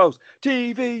carpet tiles,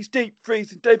 TVs, deep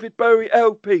freeze and David Bowie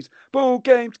LPs, ball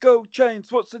games, gold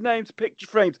chains, what's the names, picture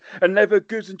frames, and leather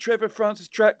goods and Trevor Francis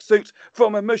tracksuits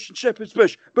from a mush and shepherd's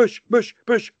bush. Bush.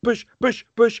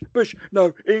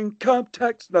 No income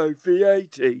tax, no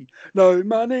VAT, no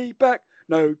money back,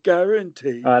 no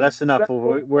guarantee. That's enough.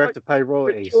 We have to pay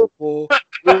royalties.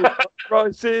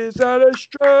 Prices at a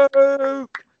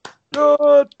stroke.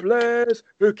 God bless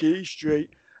Hookie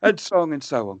Street, and so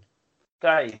on.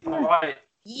 Dave, right.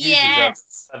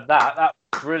 Yes. And that's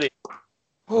brilliant. It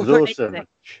was awesome.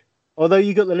 Although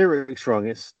you got the lyrics wrong,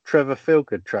 it's Trevor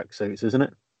Feelgood tracksuits, isn't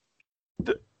it?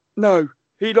 No,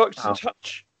 he likes to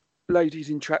touch ladies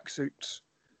in tracksuits.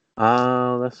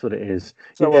 Oh, that's what it is.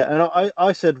 So, and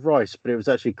I said rice, but it was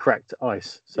actually cracked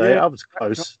ice. So I was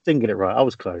close. Didn't get it right. I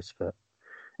was close, but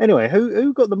anyway,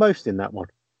 who got the most in that one?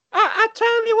 I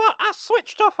tell you what, I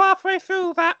switched off halfway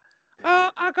through that.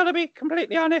 I got to be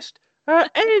completely honest.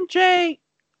 AJ,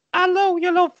 I know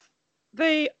you love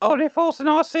the Only Fools and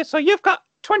Horses, so you've got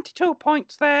 22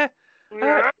 points there.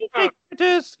 You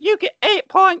get 8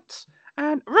 points.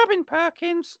 And Robin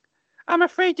Perkins, I'm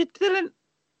afraid you didn't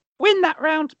win that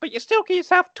round, but you still give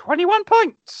yourself 21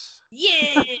 points.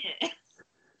 Yeah.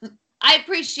 I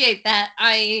appreciate that.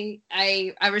 I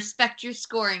respect your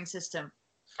scoring system.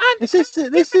 Is this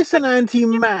an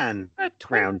anti-man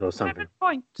round or something? 7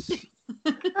 points.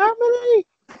 How many?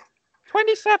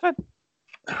 27.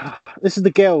 This is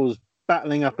the girls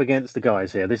battling up against the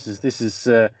guys here. This is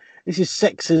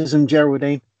sexism,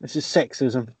 Geraldine. This is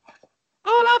sexism.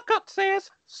 All I've got to say is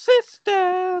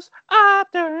sisters are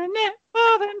doing it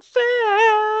for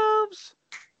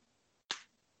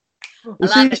themselves.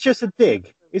 Is this just a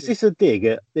dig? Is this a dig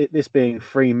at this being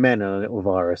 3 men and a little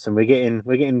virus, and we're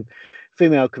getting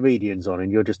female comedians on,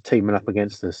 and you're just teaming up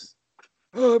against us?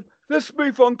 Let's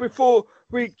move on before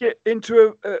we get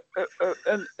into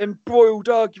an embroiled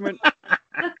argument.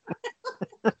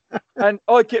 And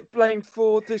I get blamed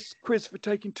for this quiz for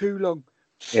taking too long.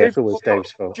 Yeah, it's always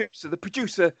Dave's fault. The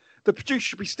producer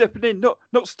should be stepping in, not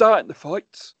starting the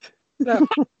fights. No.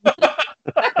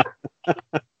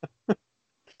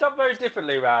 It's done very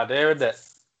differently around here, isn't it?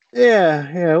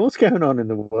 Yeah. What's going on in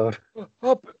the world?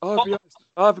 I'll be honest,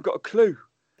 I haven't got a clue.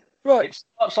 Right. It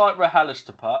starts like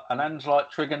RHLSTP and ends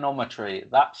like trigonometry.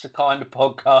 That's the kind of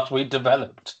podcast we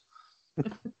developed.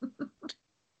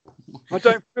 I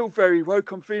don't feel very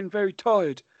woke. I'm feeling very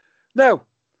tired. Now,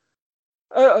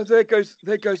 there goes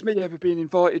me ever being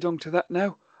invited onto that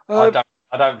now. I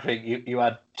don't think you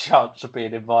had chance of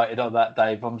being invited on that,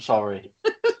 Dave. I'm sorry.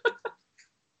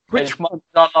 Which one?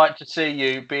 I'd like to see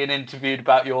you being interviewed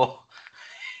about your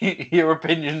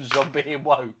opinions on being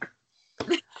woke.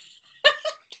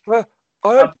 Well,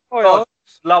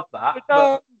 love that.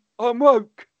 But I'm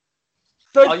woke.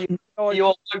 Are you a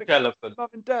woke elephant? Mum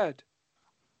and Dad.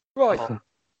 Right. Oh.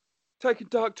 Taking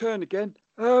dark turn again.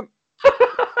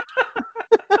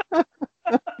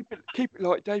 Keep it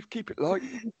light, Dave. Keep it light.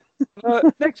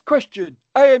 Next question.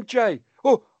 AMJ.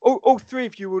 All three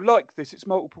of you will like this. It's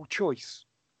multiple choice.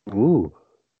 Ooh.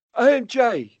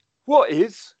 AMJ. What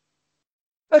is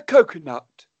a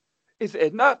coconut? Is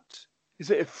it a nut?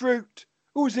 Is it a fruit?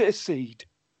 Or is it a seed?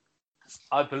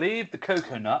 I believe the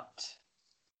coconut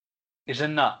is a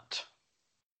nut.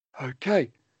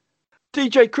 Okay.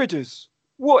 DJ Critters.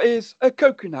 What is a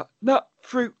coconut? Nut,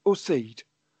 fruit, or seed?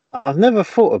 I've never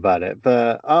thought about it,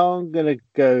 but I'm going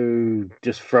to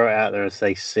just throw it out there and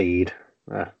say seed.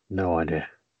 No idea.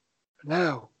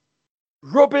 Now,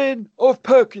 Robin of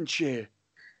Perkinshire.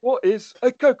 What is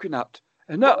a coconut?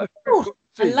 A nut, a fruit, or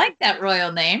I seed? like that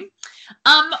royal name.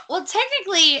 Well,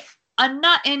 technically, a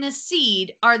nut and a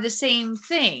seed are the same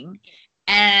thing.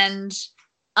 And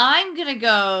I'm going to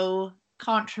go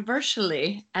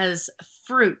controversially as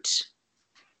fruit.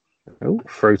 Oh,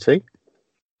 fruity.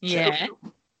 Yeah.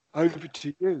 Over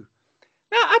to you.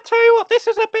 Now, I tell you what, this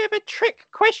is a bit of a trick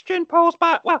question posed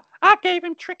by... Well, I gave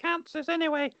him trick answers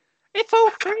anyway. It's all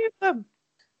three of them.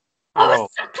 Oh,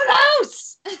 it's so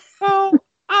close! So,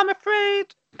 I'm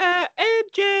afraid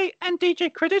AJ and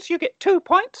DJ Critters, you get 2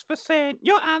 points for saying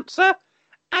your answer.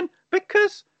 And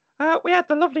because we had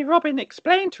the lovely Robin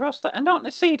explain to us that a nut and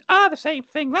a seed are the same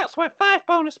thing. That's why 5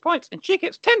 bonus points, and she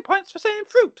gets 10 points for saying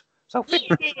fruit. So 50.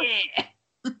 Yeah.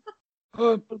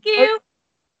 Thank you.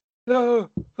 No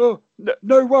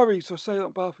worries. I'll say that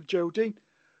on behalf of Geraldine.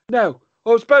 Now, I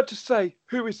was about to say,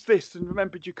 who is this? And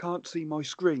remembered you can't see my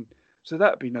screen. So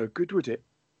that'd be no good, would it?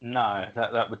 No,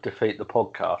 that would defeat the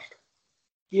podcast.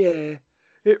 Yeah,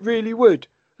 it really would.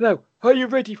 Now, are you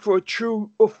ready for a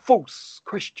true or false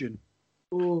question?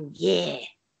 Oh, yeah.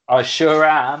 I sure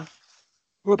am.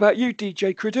 What about you,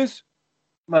 DJ Critters?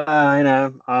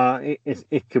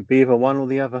 It could be either one or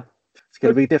the other. It's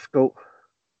going to be difficult.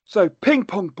 So, ping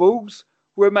pong balls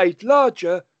were made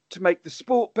larger to make the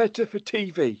sport better for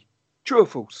TV. True or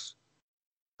false?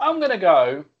 I'm going to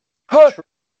go.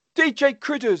 DJ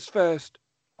Critters first.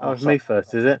 Oh, it's me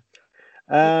first, is it?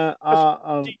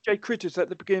 DJ Critters at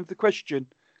the beginning of the question.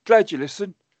 Glad you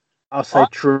listened. I'll say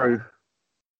true.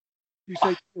 You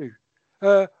say true.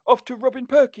 Off to Robin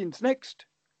Perkins next.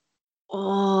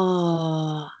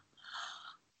 Oh,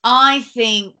 I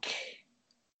think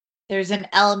there's an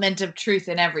element of truth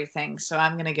in everything, so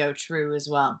I'm going to go true as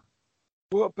well.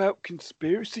 What about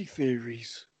conspiracy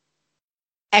theories?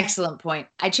 Excellent point.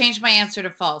 I changed my answer to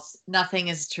false. Nothing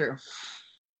is true.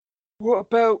 What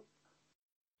about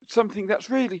something that's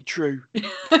really true?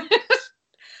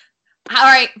 All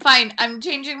right, fine. I'm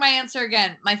changing my answer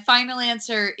again. My final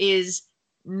answer is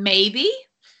maybe.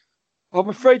 I'm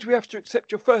afraid we have to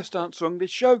accept your first answer on this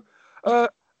show.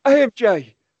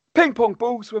 AMJ, ping pong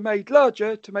balls were made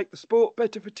larger to make the sport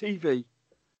better for TV.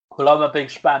 Well, I'm a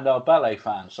big Spandau Ballet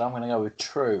fan, so I'm going to go with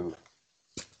true.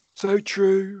 So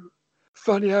true.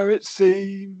 Funny how it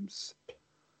seems.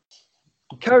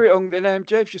 Carry on then,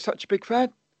 AMJ, if you're such a big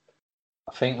fan.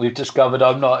 I think we've discovered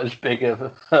I'm not as big of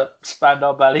a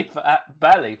Spandau Ballet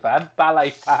fan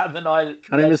than I...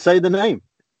 Can't even say the name.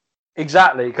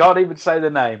 Exactly, can't even say the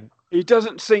name. He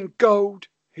doesn't sing gold,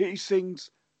 he sings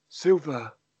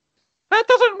silver. That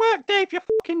doesn't work, Dave, you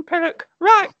fucking pillock.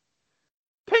 Right.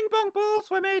 Ping pong balls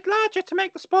were made larger to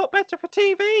make the sport better for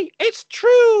TV. It's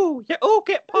true. You all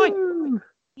get points.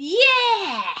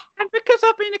 Yeah. And because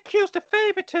I've been accused of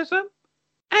favouritism,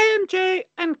 AMJ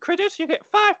and Critters, you get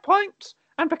 5 points.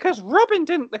 And because Robin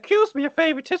didn't accuse me of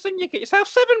favouritism, you get yourself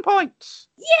 7 points.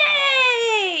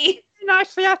 Yay!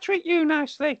 Nicely, I treat you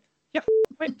nicely. You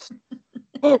f***ing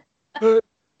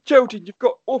Geraldine, you've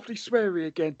got awfully sweary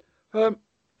again.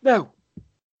 Now,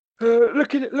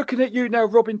 looking at you now,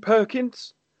 Robin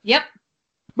Perkins. Yep.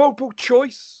 Multiple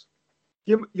choice.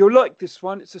 You'll like this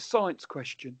one. It's a science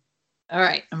question. All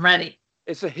right, I'm ready.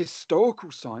 It's a historical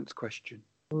science question.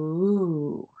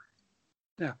 Ooh.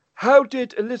 Now, how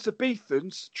did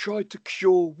Elizabethans try to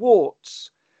cure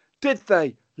warts? Did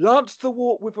they lance the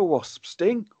wart with a wasp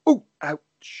sting? Oh,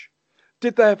 ouch.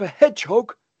 Did they have a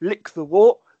hedgehog lick the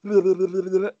wart?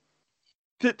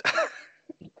 Did...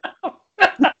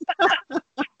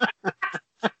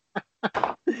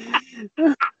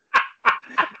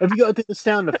 Have you got to do the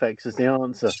sound effects as the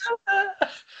answer?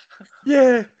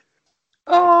 Yeah.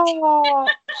 Oh.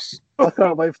 I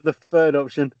can't wait for the third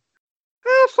option.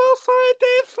 I'm so sorry,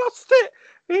 Dave lost it.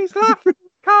 He's laughing.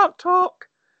 Can't talk.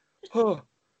 Oh,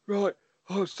 right.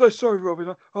 Oh, so sorry,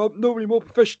 Robin. I'm normally more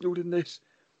professional than this.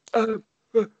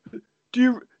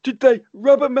 Did they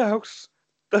rub a mouse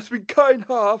that's been cut in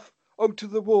half onto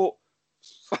the wart?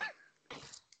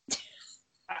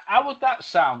 How would that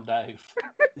sound, Dave?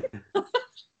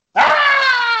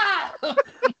 Ah!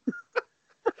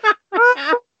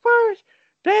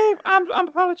 Dave, I'm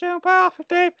apologizing on behalf of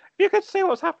Dave. You could see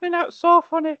what's happening out, so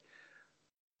funny.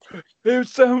 It would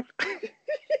sound.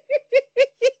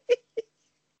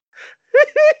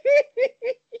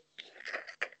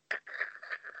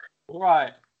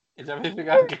 Right. Is everything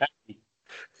okay?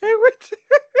 It would.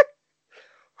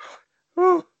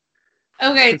 Oh.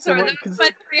 Okay, so someone- those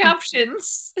my 3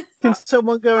 options. Can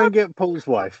someone go and get Paul's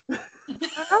wife?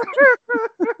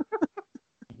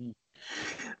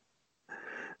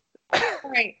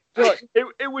 Right. Right,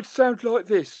 it would sound like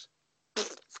this.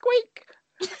 Squeak.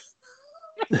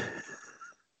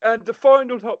 And the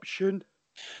final option.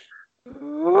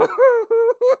 You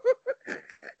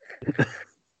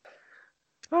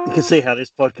can see how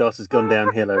this podcast has gone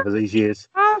downhill over these years.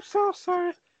 I'm so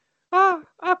sorry.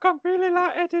 I've got really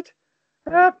light-headed.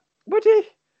 Would you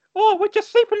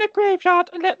sleep in the graveyard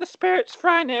and let the spirits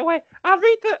frighten it away? I'll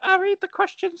read the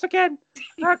questions again.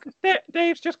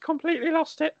 Dave's just completely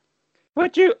lost it.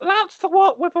 Would you lance the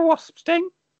wart with a wasp sting?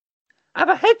 Have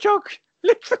a hedgehog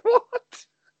lick the wart?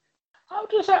 How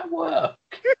does that work?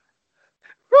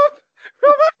 Rob a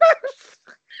mouse!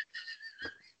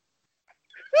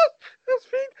 That's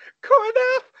been cut in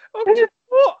half.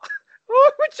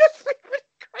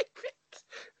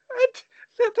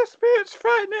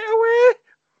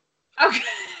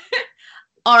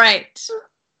 All right.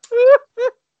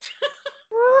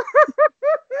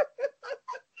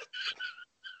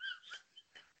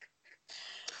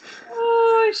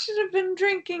 Oh, I should have been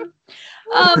drinking.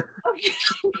 Okay.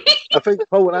 I think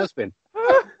Paul has been.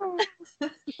 I'm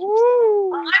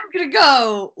gonna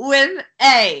go with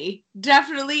A.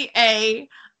 Definitely A.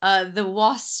 The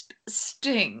wasp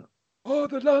sting. Oh,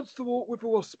 the lance the walk with a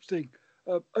wasp sting.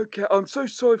 Okay, I'm so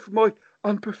sorry for my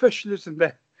unprofessionalism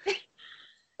there.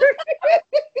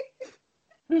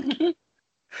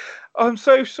 I'm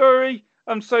so sorry.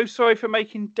 I'm so sorry for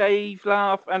making Dave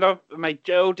laugh, and I've made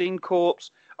Geraldine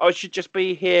corpse. I should just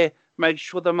be here, make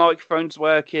sure the microphone's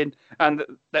working, and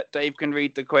that Dave can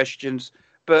read the questions.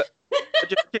 But I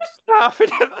just keep laughing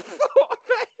at the thought of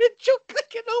it. Just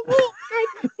clicking on walk.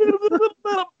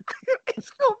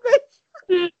 It's not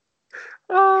me.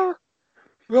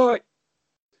 Right.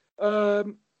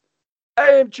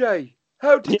 AMJ,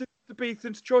 how did the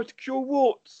Beethans try to cure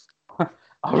warts?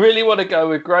 I really want to go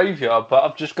with graveyard, but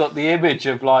I've just got the image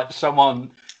of like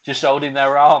someone just holding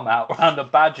their arm out around a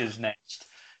badger's nest,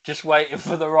 just waiting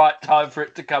for the right time for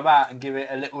it to come out and give it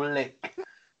a little lick.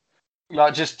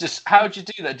 Like just how'd you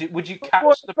do that? Would you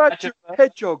catch the badger?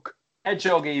 Hedgehog.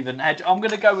 Hedgehog even. I'm going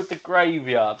to go with the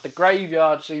graveyard. The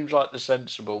graveyard seems like the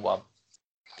sensible one.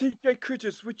 DJ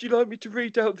Critters, would you like me to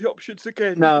read out the options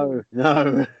again? No.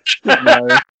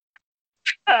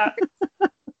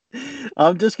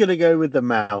 I'm just going to go with the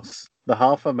mouse, the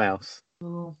half a mouse.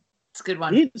 Ooh, it's a good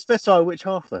one. You didn't specify which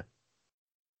half, though.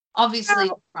 Obviously,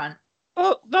 the front.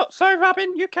 Oh, no, sorry,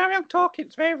 Robin. You carry on talking.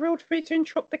 It's very rude for me to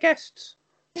interrupt the guests.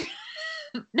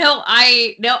 No,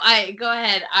 I go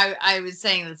ahead. I was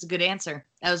saying that's a good answer.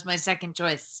 That was my second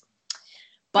choice.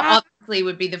 But obviously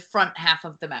would be the front half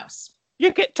of the mouse.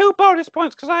 You get 2 bonus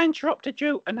points because I interrupted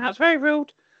you, and that's very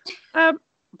rude.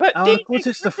 But of course,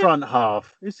 it's the front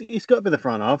half. It's got to be the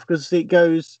front half because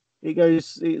it's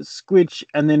squidge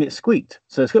and then it's squeaked.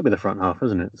 So it's got to be the front half,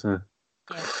 isn't it? So,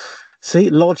 yeah. See,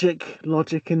 logic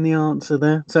in the answer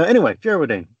there. So anyway,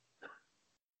 Geraldine.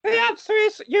 The answer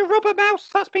is your rubber mouse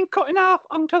that's been cut in half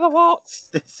onto the wart.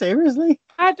 Seriously?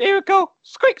 And here we go.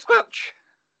 Squeak, squelch.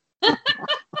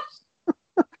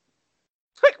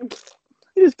 Squeak.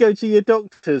 You just go to your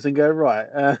doctors and go,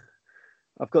 right,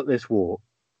 I've got this wart.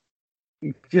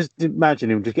 Just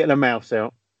imagine him just getting a mouse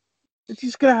out. He's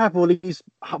just going to have all these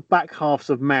back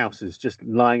halves of mouses just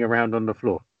lying around on the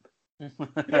floor.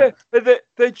 Yeah,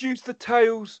 they'd use the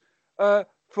tails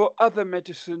for other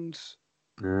medicines.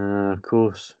 Of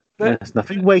course. There's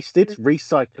nothing wasted.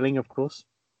 Recycling, of course.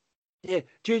 Yeah.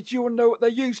 Do you want to know what they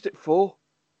used it for?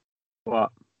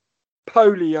 What?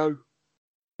 Polio.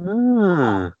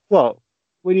 What?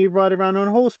 When you ride around on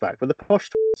horseback with the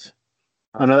posh toys?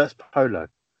 Oh, no, that's polo.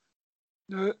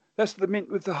 No, that's the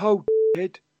mint with the whole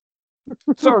head.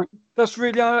 Sorry, that's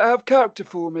really out of character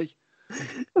for me.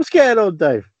 I'm scared on,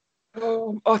 Dave.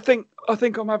 I think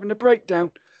I'm having a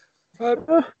breakdown.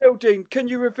 Geraldine, can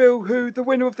you reveal who the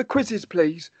winner of the quiz is,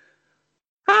 please?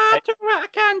 I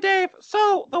can, Dave.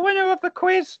 So, the winner of the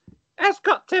quiz has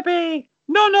got to be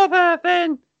none other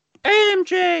than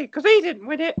AMJ, because he didn't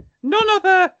win it. None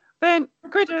other than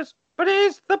Critters, but it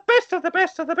is the best of the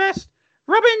best of the best,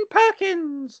 Robin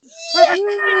Perkins,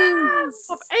 Yes!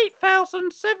 of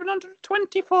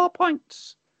 8,724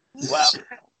 points. Wow.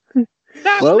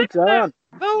 Well done.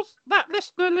 Those that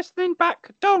listener listening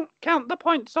back, don't count the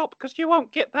points up because you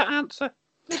won't get that answer.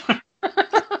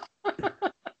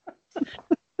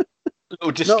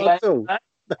 Little disclaimer.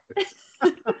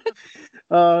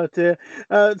 Oh dear.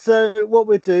 So what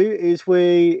we'll do is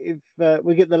we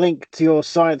get the link to your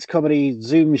science comedy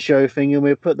Zoom show thing, and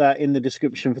we'll put that in the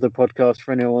description for the podcast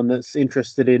for anyone that's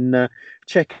interested in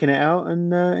checking it out.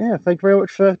 And thank you very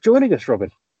much for joining us,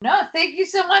 Robin. No, thank you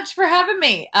so much for having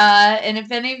me. And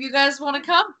if any of you guys want to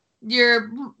come, you're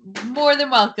more than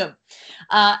welcome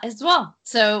as well.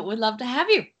 So we'd love to have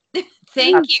you.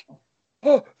 Thank you.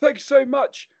 Oh, thanks so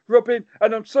much, Robin.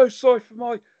 And I'm so sorry for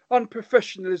my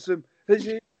unprofessionalism.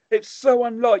 It's so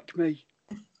unlike me.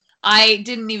 I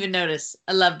didn't even notice.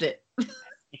 I loved it.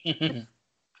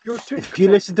 If you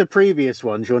listen to previous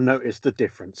ones, you'll notice the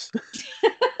difference.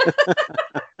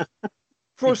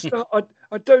 For a start,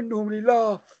 I don't normally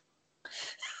laugh.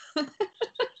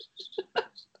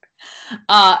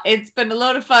 It's been a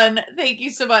lot of fun. Thank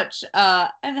you so much.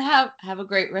 And have a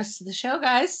great rest of the show,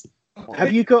 guys.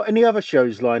 Have you got any other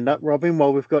shows lined up, Robin,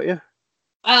 while we've got you?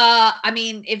 I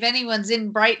mean, if anyone's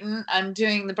in Brighton, I'm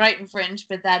doing the Brighton Fringe,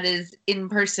 but that is in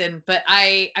person. But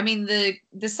I mean, the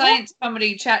science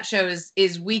comedy chat show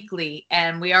is weekly,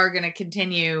 and we are going to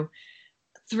continue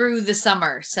through the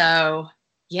summer. So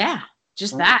yeah,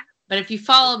 just that. But if you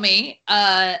follow me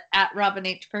at Robin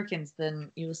H. Perkins, then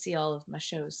you will see all of my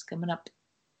shows coming up.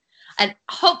 And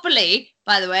hopefully,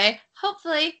 by the way,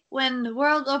 when the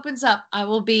world opens up, I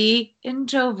will be in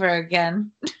Dover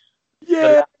again.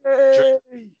 Yay!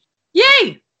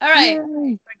 Yay! All right.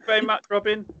 Yay. Thanks very much,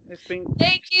 Robin. It's been.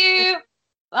 Thank you.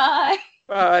 Bye.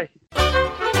 Bye.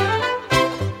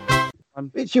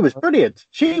 She was brilliant.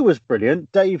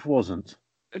 Dave wasn't.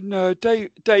 No,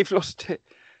 Dave lost it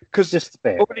because Just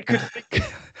spare. all he could think,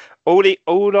 all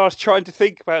I was trying to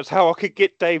think about is how I could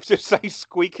get Dave to say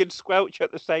squeak and squelch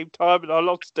at the same time, and I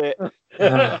lost it.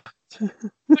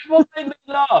 What made me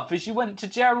laugh is you went to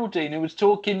Geraldine, who was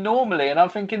talking normally, and I'm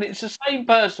thinking it's the same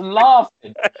person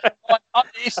laughing.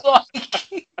 It's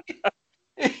like.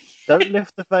 Don't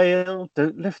lift the veil.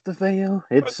 Don't lift the veil.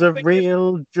 It's a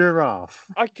real giraffe.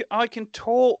 I can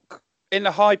talk in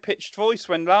a high-pitched voice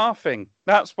when laughing.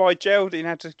 That's why Geraldine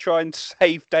had to try and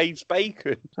save Dave's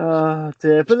bacon. Oh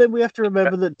dear. But then we have to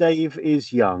remember that Dave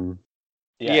is young.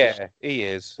 Yes. Yeah, he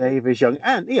is. Dave is young.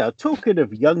 And yeah, talking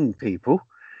of young people,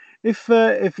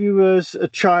 if you was a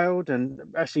child, and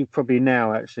actually probably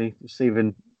now, actually, it's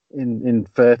even in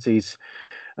 30s,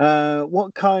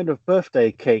 what kind of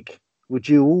birthday cake would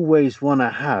you always want to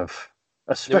have?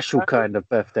 A special kind of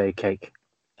birthday cake.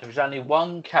 There's only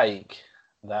one cake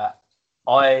that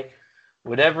I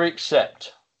would ever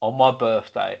accept on my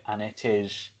birthday, and it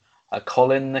is a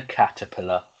Colin the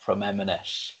Caterpillar from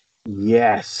M&S.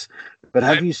 Yes. But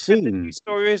have you seen...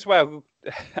 Story as well,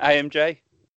 AMJ?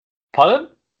 Pardon?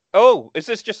 Oh, is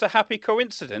this just a happy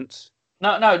coincidence?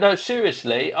 No,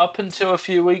 seriously. Up until a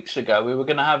few weeks ago, we were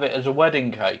going to have it as a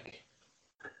wedding cake.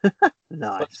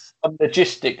 Nice. Some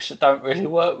logistics that don't really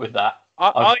work with that.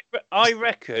 I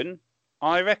reckon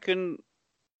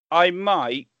I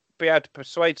might be able to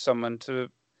persuade someone to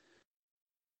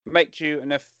make you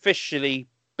an officially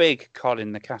big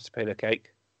Colin the Caterpillar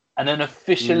cake. And an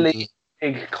officially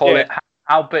big Colin. Yeah.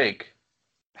 How big?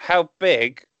 How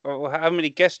big? Or how many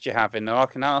guests do you have in there? I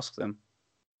can ask them.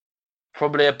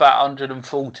 Probably about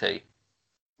 140.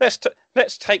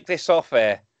 Let's take this off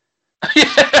air.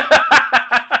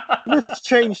 Let's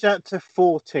change that to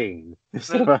 14.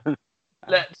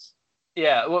 Let's.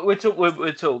 Yeah, we'll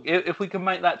talk. If we can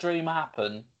make that dream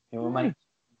happen, it will make me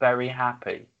very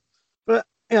happy. But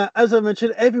yeah, as I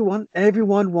mentioned,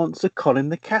 everyone wants a Colin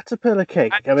the Caterpillar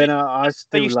cake. I mean, I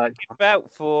still like.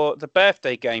 About for the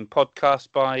birthday game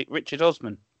podcast by Richard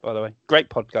Osman, by the way, great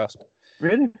podcast.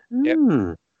 Really? Yep.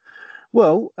 Mm.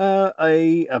 Well,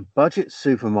 a budget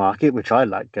supermarket which I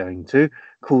like going to,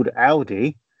 called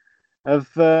Aldi,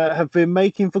 have been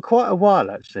making for quite a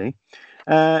while actually.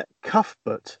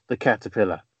 Cuthbert the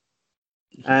Caterpillar,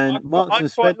 and Marks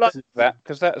and quite Spencer. like that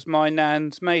because that was my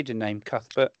nan's maiden name,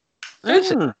 Cuthbert.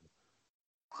 Ah.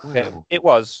 Yeah, it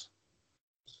was.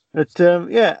 But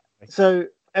yeah, so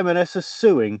M&S are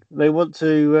suing. They want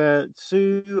to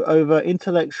sue over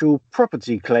intellectual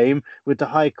property claim with the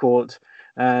High Court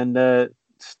and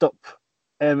stop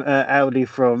Aldi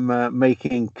from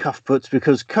making Cuthberts,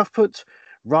 because Cuthbert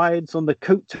rides on the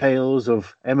coattails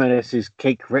of M&S's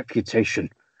cake reputation.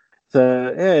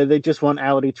 So yeah, they just want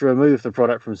Aldi to remove the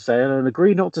product from sale and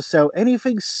agree not to sell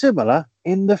anything similar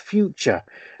in the future.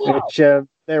 Wow. Which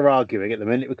they're arguing at the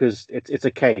minute because it's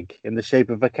a cake in the shape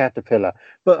of a caterpillar.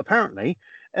 But apparently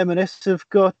M&S have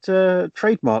got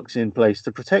trademarks in place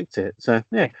to protect it. So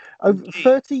yeah, over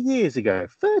 30 years ago,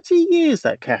 30 years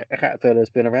that caterpillar's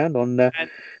been around on. And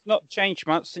it's not changed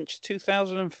much since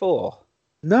 2004.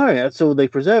 No, that's all the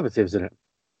preservatives in it.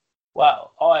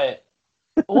 Well, what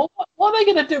are they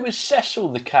going to do with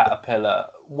Cecil the Caterpillar,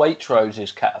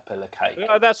 Waitrose's Caterpillar cake?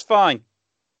 No, that's fine.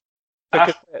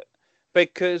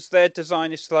 Because their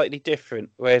design is slightly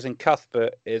different, whereas in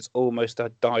Cuthbert it's almost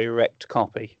a direct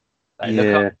copy. They look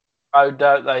after their own,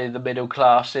 don't they? The middle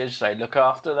classes, they look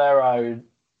after their own.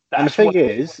 And the thing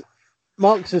is,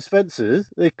 Marks and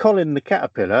Spencer's, the Colin the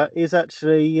Caterpillar, is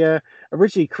actually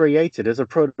originally created as a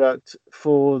product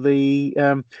for the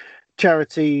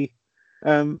charity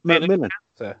Macmillan.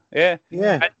 Yeah,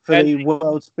 for the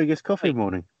world's biggest coffee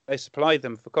morning. They supply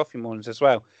them for coffee mornings as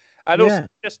well. And also,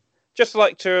 just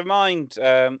like to remind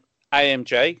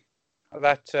AMJ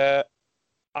that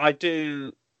I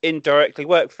do indirectly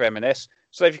work for M&S.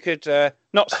 So if you could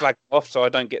not slag them off so I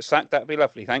don't get sacked, that'd be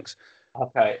lovely. Thanks.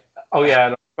 Okay. Oh yeah,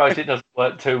 I suppose it doesn't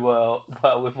work too well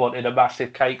with wanting a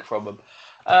massive cake from them.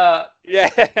 Yeah.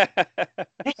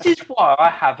 This is why I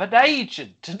have an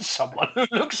agent and someone who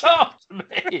looks after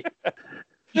me.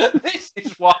 This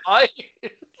is why.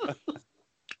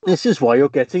 This is why you're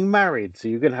getting married, so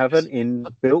you can have an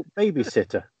inbuilt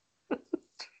babysitter.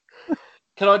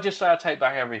 Can I just say I take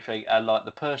back everything, and like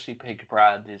the Percy Pig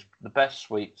brand is the best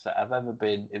sweets that have ever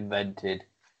been invented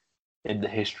in the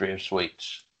history of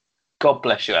sweets. God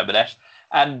bless you, M&S.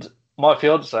 And my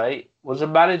fiance was a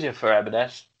manager for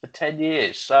M&S for 10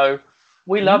 years, so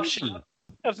we love Sean.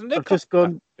 Doesn't I've look just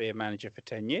gone. to be a manager for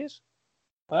 10 years.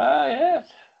 Yeah.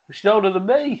 She's older than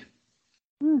me.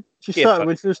 She started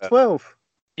when she was 12.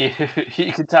 You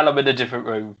can tell I'm in a different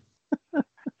room.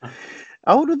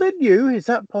 Older than you? Is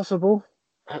that possible?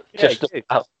 Just you.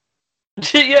 about.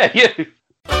 Yeah, you.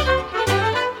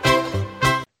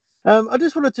 I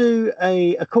just want to do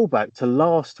a callback to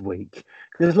last week,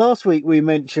 because last week we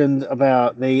mentioned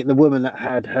about the woman that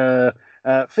had her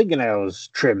fingernails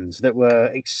trimmed that were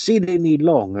exceedingly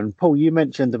long, and Paul, you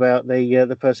mentioned about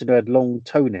the person who had long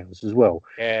toenails as well,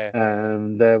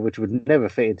 which would never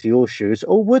fit into your shoes,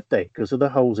 or would they, because of the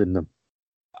holes in them?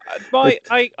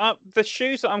 The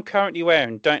shoes that I'm currently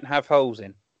wearing don't have holes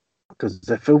in. Because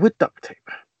they're filled with duct tape.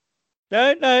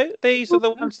 No, these are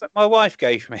the ones that my wife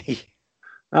gave me.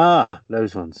 Ah,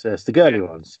 those ones. Yes, the girly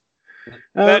ones.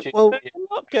 They're Well,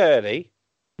 not girly.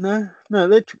 no,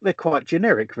 they're quite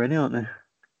generic, really, aren't they?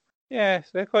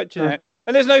 Yes, they're quite generic.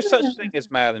 And there's no such thing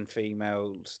as male and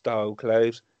female style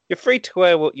clothes. You're free to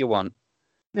wear what you want.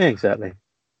 Yeah, exactly.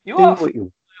 You Do are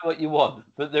what you want,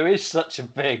 but there is such a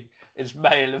thing as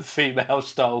male and female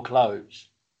style clothes.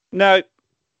 No,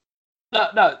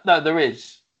 there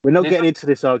is. We're not getting into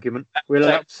this argument. We'll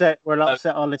upset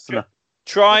our listener.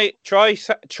 Try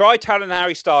telling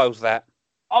Harry Styles that.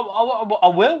 I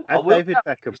will. And David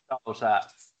Beckham. Styles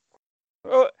that.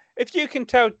 Well, if you can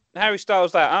tell Harry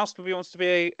Styles that, ask if he wants to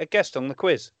be a guest on the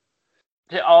quiz.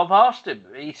 Yeah, I've asked him.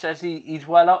 He says he's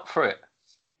well up for it.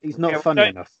 He's not funny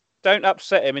enough. Don't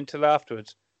upset him until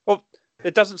afterwards. Well,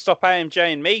 it doesn't stop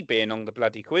AMJ and me being on the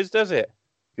bloody quiz, does it?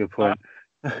 Good point.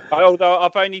 Although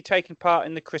I've only taken part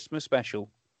in the Christmas special.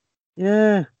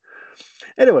 Yeah.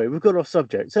 Anyway, we've got off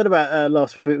subject. Said about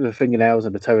last week with the fingernails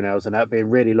and the toenails and that being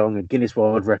really long and Guinness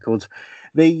World Records.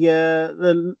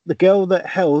 The girl that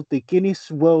held the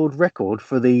Guinness World Record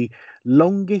for the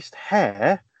longest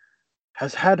hair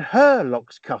has had her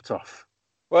locks cut off.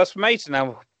 Well, it's amazing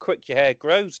how quick your hair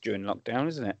grows during lockdown,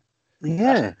 isn't it?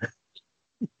 Yeah.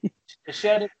 Is she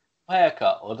had a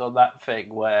haircut or done that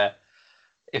thing where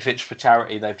if it's for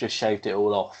charity, they've just shaved it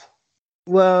all off?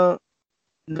 Well,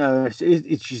 no,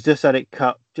 she's just had it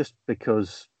cut just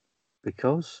because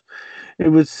it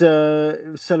was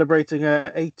celebrating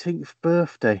her 18th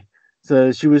birthday.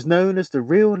 So she was known as the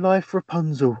real life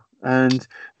Rapunzel, and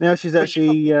now she's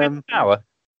actually tower.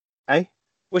 Eh?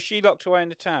 Was she locked away in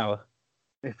the tower?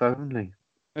 If only.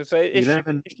 So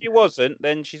if she wasn't,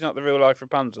 then she's not the real life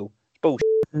Rapunzel. It's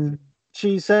bullshit.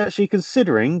 She's actually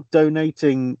considering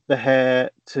donating the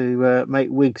hair to make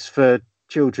wigs for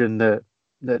children that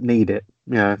need it.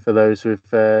 You know, for those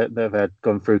that have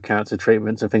gone through cancer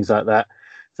treatments and things like that.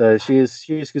 So she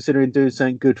is considering doing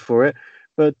something good for it.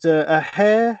 But her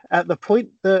hair at the point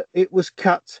that it was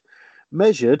cut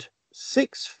measured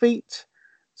 6 feet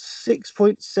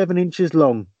 6.7 inches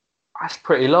long. That's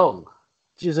pretty long.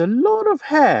 Which is a lot of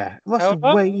hair. It must have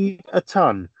weighed a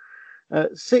ton.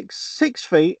 6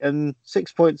 feet and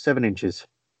 6.7 inches.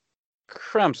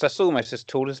 Crumbs, that's almost as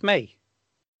tall as me.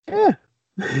 Yeah.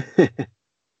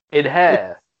 In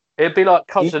hair. It'd be like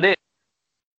cousin it.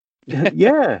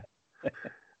 Yeah.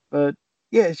 But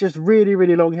yeah, it's just really,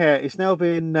 really long hair. It's now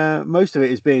been, most of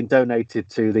it is being donated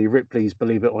to the Ripley's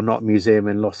Believe It or Not Museum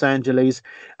in Los Angeles,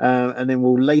 and then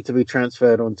will later be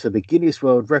transferred onto the Guinness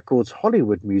World Records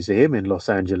Hollywood Museum in Los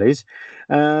Angeles.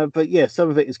 But yeah, some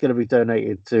of it is going to be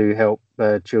donated to help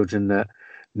children that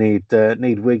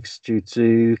need wigs due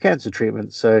to cancer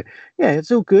treatment. So yeah, it's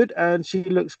all good, and she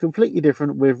looks completely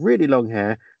different with really long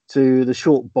hair to the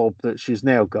short bob that she's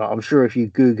now got. I'm sure if you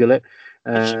Google it,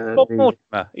 Bob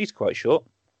Mortimer, he's quite short.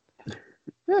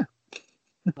 Yeah.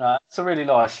 It's a really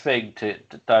nice thing to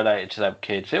donate it to them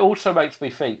kids. It also makes me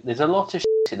think there's a lot of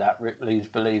shit in that Ripley's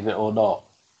Believe It or Not.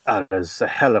 There's a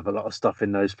hell of a lot of stuff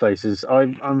in those places.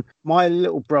 My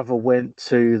little brother went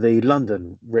to the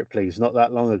London Ripley's not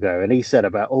that long ago, and he said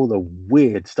about all the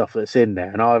weird stuff that's in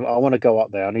there. And I want to go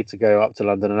up there. I need to go up to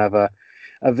London and have a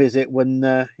visit when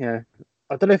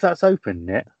I don't know if that's open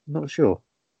yet. I'm not sure.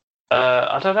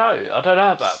 I don't know. I don't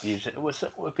know about museum.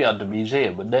 It would be under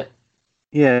museum, wouldn't it?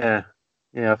 Yeah.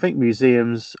 I think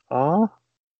museums are.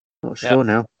 Not sure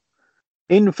now.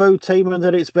 Infotainment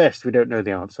at its best. We don't know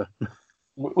the answer.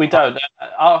 We don't.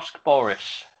 Ask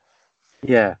Boris.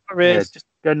 Yeah. Boris. Yeah, just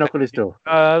go knock on his door.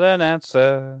 An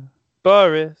answer,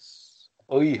 Boris.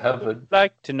 We haven't.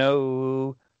 Like to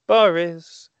know,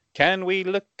 Boris. Can we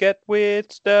look at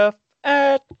weird stuff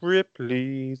at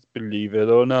Ripley's, believe it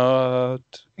or not.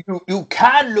 You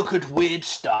can look at weird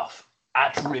stuff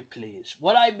at Ripley's.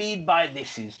 What I mean by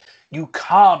this is you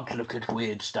can't look at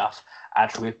weird stuff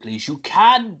at Ripley's. You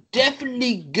can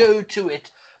definitely go to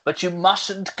it, but you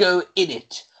mustn't go in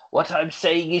it. What I'm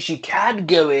saying is you can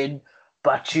go in,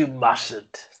 but you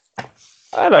mustn't.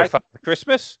 Hello, Father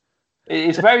Christmas.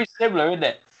 It's very similar, isn't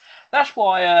it? That's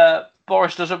why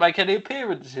Boris doesn't make any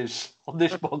appearances on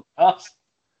this podcast.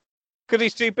 Because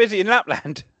he's too busy in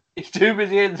Lapland. He's too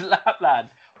busy in Lapland.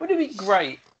 Wouldn't it be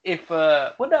great if...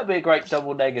 wouldn't that be a great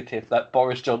double negative that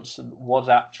Boris Johnson was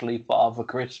actually Father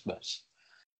Christmas?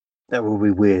 That will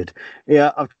be weird.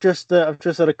 Yeah, I've just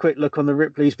had a quick look on the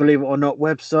Ripley's Believe It or Not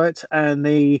website, and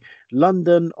the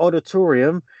London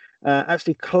Auditorium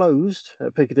actually closed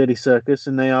at Piccadilly Circus,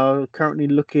 and they are currently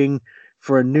looking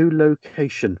for a new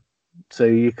location. So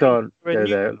you can't go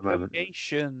there at the moment.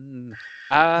 Location.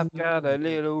 I've got a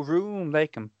little room they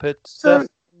can put stuff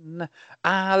in.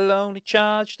 I'll only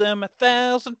charge them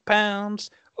 £1,000.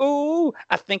 Oh,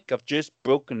 I think I've just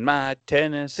broken my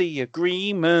tenancy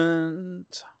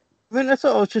agreement. I mean, that's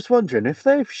what I was just wondering. If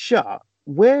they've shut,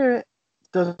 where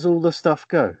does all the stuff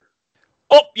go?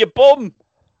 Up your bum!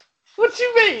 What do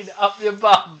you mean, up your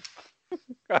bum?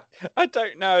 I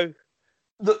don't know.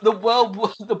 The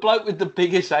bloke with the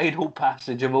biggest anal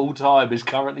passage of all time is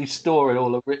currently storing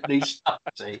all of Ripley's stuff.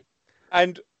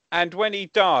 And when he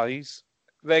dies,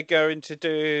 they're going to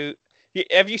do...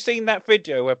 Have you seen that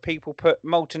video where people put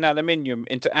molten aluminium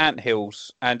into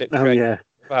anthills and it creates... yeah.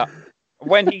 But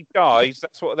when he dies,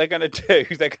 that's what they're going to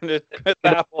do. They're going to put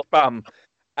that up his bum.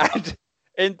 And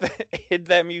in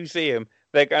their museum,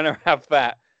 they're going to have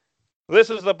that. This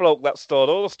is the bloke that stored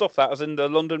all the stuff that was in the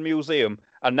London Museum,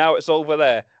 and now it's over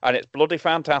there, and it's bloody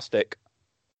fantastic.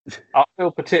 I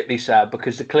feel particularly sad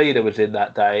because the cleaner was in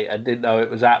that day and didn't know it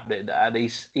was happening, and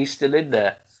he's still in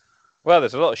there. Well,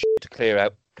 there's a lot of shit to clear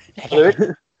out.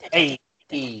 Hey,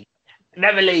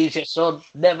 never leaves you, son.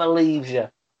 Never leaves you.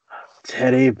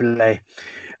 Terrible.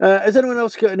 Has anyone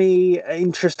else got any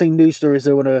interesting news stories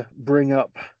they want to bring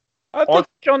up? I think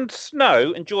Jon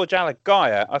Snow and George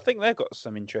Allegaya, I think they've got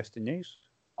some interesting news.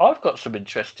 I've got some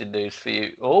interesting news for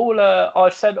you all. I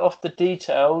sent off the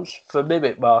details for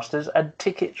Mimic Masters, and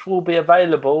tickets will be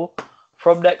available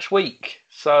from next week.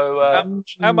 So,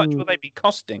 how much will they be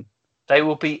costing? They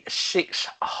will be £6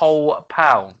 whole.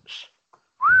 How much?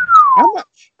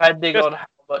 Depending on how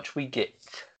much we get.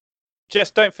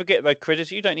 Just don't forget, though,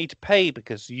 Critters, you don't need to pay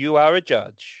because you are a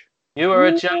judge. You are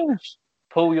a judge.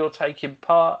 Paul, you're taking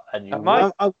part, and you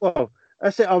well,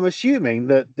 that's it. I'm assuming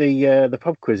that the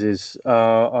pub quizzes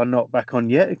are not back on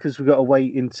yet because we've got to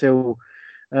wait until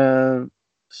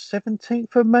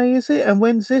 17th of May, is it? And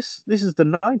when's this? This is the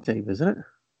 19th, isn't it?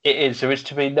 It is. There is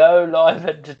to be no live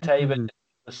entertainment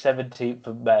the 17th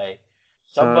of May.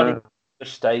 Somebody made the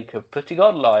mistake of putting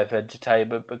on live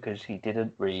entertainment because he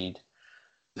didn't read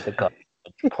the guide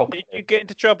properly. Did you get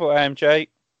into trouble, AMJ?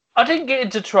 I didn't get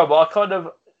into trouble. I kind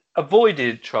of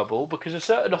avoided trouble because a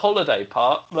certain holiday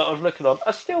park that I was looking on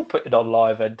are still putting on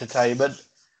live entertainment,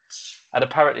 and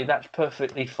apparently that's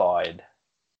perfectly fine.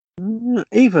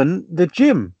 Even the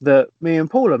gym that me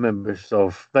and Paul are members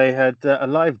of, they had a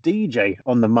live DJ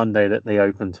on the Monday that they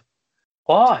opened.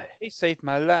 Why? He saved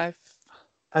my life.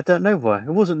 I don't know why.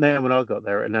 It wasn't there when I got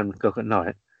there at 11 o'clock at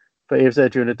night, but he was there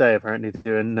during the day, apparently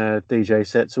doing DJ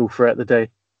sets all throughout the day.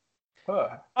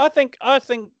 I think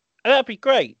that'd be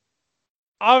great.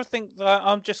 I think that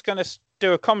I'm just going to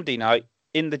do a comedy night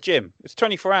in the gym. It's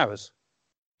 24 hours.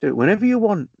 Do it whenever you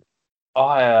want.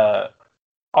 I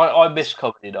miss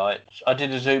comedy nights. I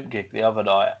did a Zoom gig the other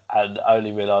night and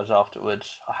only realised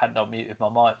afterwards I hadn't unmuted my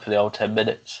mic for the whole 10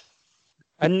 minutes.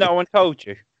 And no one told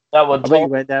you? No one I bet you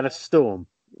went down a storm.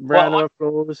 Round of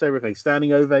applause, everything.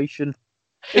 Standing ovation.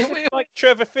 It's like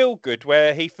Trevor Feelgood,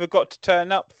 where he forgot to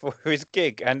turn up for his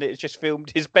gig and it just filmed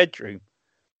his bedroom.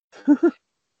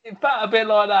 It felt a bit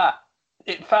like that.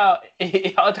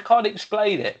 I can't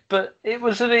explain it, but it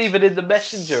wasn't even in the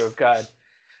messenger of going,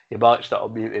 your mic's not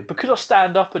unmuted. Because I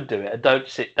stand up and do it and don't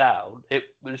sit down,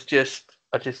 it was just,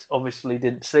 I just obviously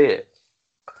didn't see it.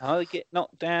 I get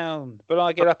knocked down, but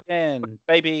I get up again.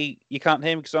 Baby, you can't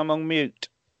hear me because I'm on mute.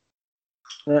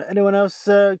 Anyone else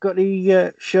got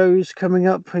any shows coming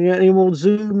up? Any more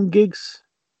Zoom gigs?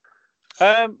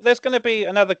 There's going to be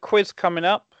another quiz coming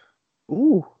up.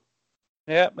 Ooh.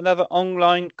 Yeah, another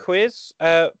online quiz.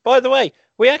 By the way,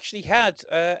 we actually had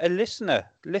a listener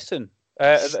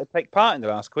take part in the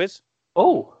last quiz.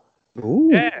 Oh. Ooh.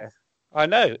 Yeah, I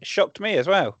know. It shocked me as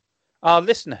well. Our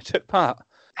listener took part.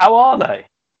 How are they?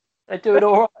 They're doing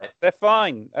all right. They're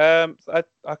fine. I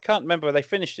can't remember where they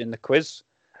finished in the quiz,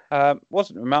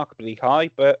 Wasn't remarkably high,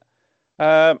 but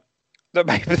that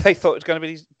maybe they thought it was going to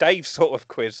be Dave's sort of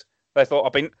quiz. They thought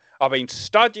I've been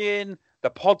studying the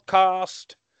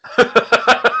podcast.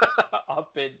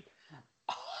 I've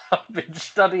been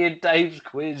studying Dave's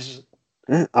quiz.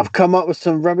 I've come up with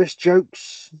some rubbish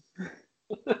jokes.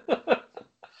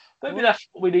 Maybe that's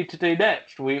what we need to do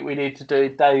next. We need to do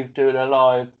Dave doing a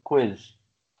live quiz.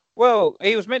 Well,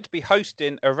 he was meant to be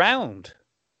hosting a round.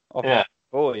 Yeah.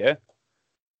 Oh, yeah.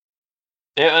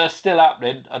 It's still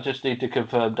happening. I just need to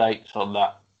confirm dates on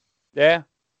that. Yeah.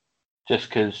 Just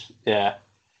because, yeah.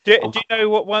 Do you know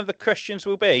what one of the questions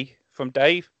will be from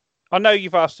Dave? I know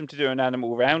you've asked him to do an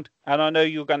animal round, and I know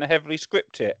you're going to heavily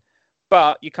script it,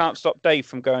 but you can't stop Dave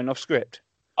from going off script.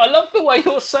 I love the way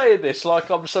you're saying this, like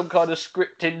I'm some kind of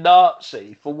scripting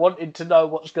Nazi for wanting to know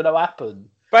what's going to happen.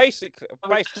 Basically,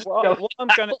 all I'm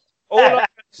going to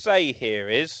say here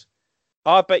is,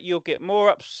 I bet you'll get more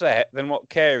upset than what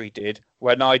Carey did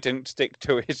when I didn't stick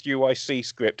to his UIC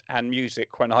script and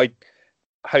music when I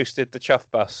hosted the Chuff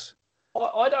Bus.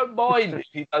 I don't mind if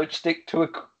you don't stick to a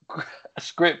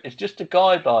script. It's just a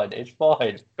guideline. It's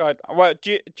fine. Right. Well,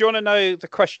 do you want to know the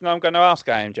question I'm going to ask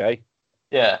AMJ?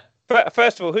 Yeah.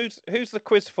 First of all, who's the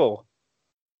quiz for?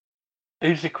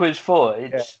 Who's the quiz for?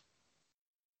 It's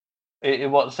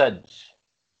in what sense?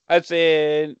 As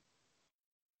in,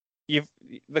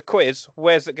 the quiz.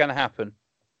 Where's it going to happen?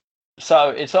 So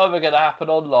it's either going to happen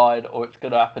online or it's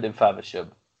going to happen in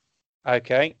Faversham.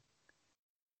 Okay.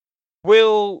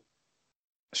 Will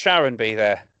Sharon be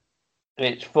there?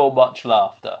 It's for much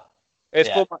laughter. It's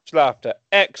for much laughter.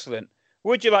 Excellent.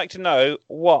 Would you like to know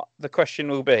what the question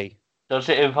will be? Does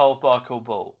it involve Michael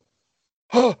Ball?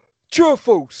 True or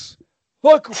false?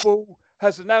 Michael Ball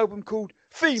has an album called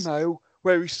Female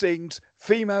where he sings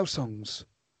female songs.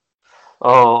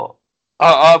 Oh,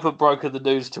 I haven't broken the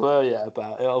news to her yet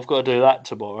about it. I've got to do that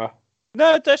tomorrow.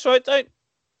 No, that's right. Don't.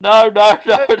 No.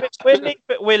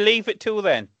 We'll leave it till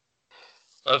then.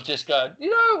 I've just gone,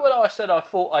 when I said I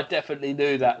thought I definitely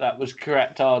knew that was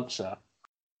correct answer.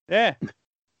 Yeah.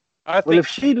 Well, if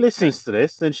she listens to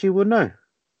this, then she will know.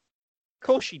 Of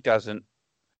course she doesn't.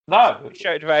 No. She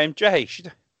showed it to AMJ. She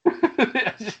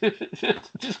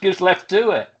just gets left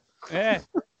to it. Yeah.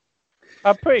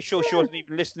 I'm pretty sure she wasn't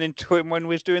even listening to him when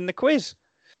we was doing the quiz.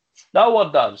 No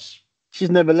one does. She's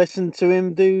never listened to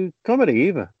him do comedy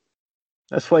either.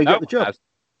 That's why he got the job.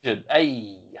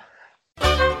 Hey.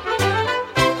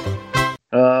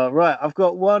 Right, I've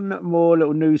got one more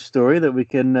little news story that we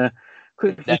can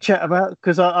quickly chat about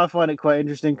because I find it quite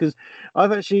interesting because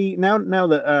I've actually now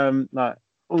that like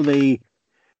all the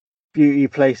beauty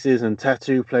places and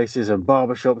tattoo places and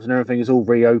barbershops and everything is all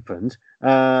reopened.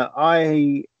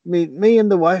 Me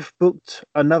and the wife booked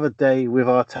another day with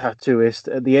our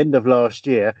tattooist at the end of last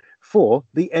year for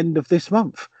the end of this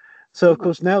month. So of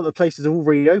course now the place is all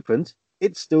reopened.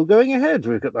 It's still going ahead.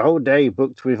 We've got the whole day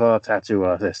booked with our tattoo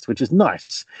artist, which is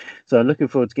nice. So I'm looking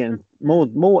forward to getting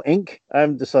more ink. I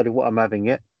haven't decided what I'm having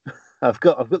yet. I've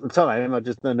got the time. I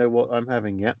just don't know what I'm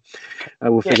having yet. I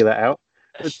will figure that out.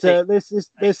 But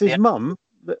there's his mum.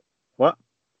 What?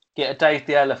 Get a Dave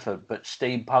the Elephant, but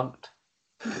steampunked.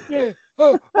 Yeah.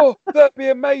 Oh, that'd be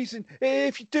amazing.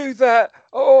 If you do that,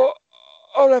 I'll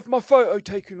have my photo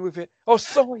taken with it. I'll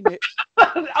sign it.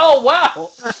 Oh wow!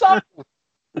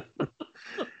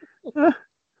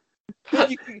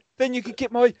 Then you could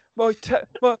get my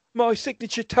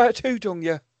signature tattooed on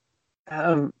you.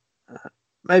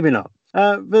 Maybe not.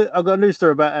 But I've got a news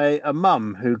story about a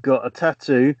mum who got a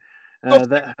tattoo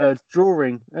that her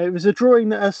drawing. It was a drawing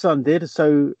that her son did,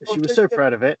 so she was so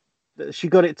proud of it that she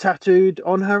got it tattooed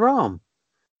on her arm.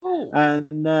 Oh.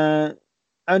 And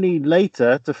only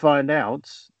later to find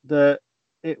out that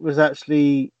it was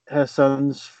actually her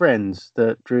son's friends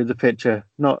that drew the picture,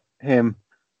 not him.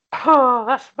 Oh,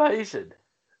 that's amazing.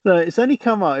 So it's only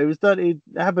come up. It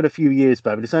happened a few years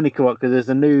back, but it's only come up because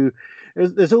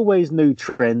there's always new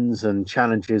trends and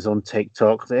challenges on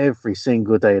TikTok every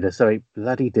single day. There's something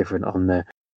bloody different on there.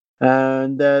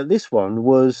 And this one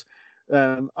was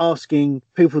asking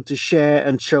people to share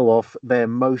and show off their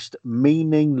most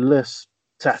meaningless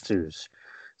tattoos.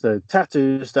 So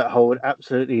tattoos that hold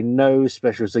absolutely no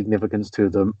special significance to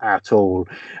them at all.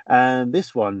 And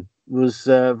this one was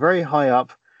very high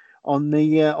up on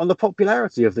the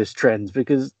popularity of this trend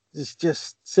because it's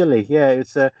just silly. Yeah,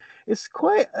 it's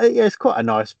quite a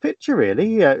nice picture,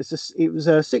 really. Yeah, it was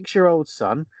a 6-year-old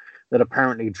son that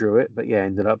apparently drew it, but yeah,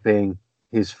 ended up being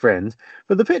his friend.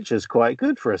 But the picture's quite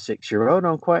good for a 6-year-old.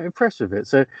 I'm quite impressed with it.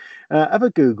 So have a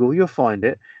Google, you'll find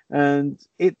it, and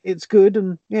it's good.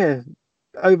 And yeah,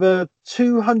 over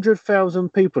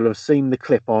 200,000 people have seen the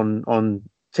clip on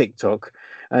TikTok,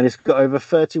 and it's got over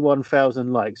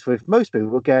 31,000 likes. With most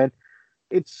people going,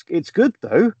 it's good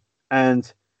though,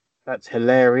 and that's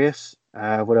hilarious.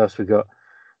 What else we got?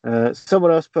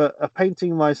 Someone else put a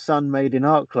painting my son made in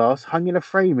art class hung in a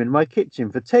frame in my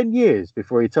kitchen for 10 years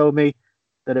before he told me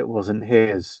that it wasn't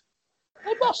his.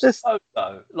 They must know,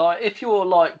 though. Like, if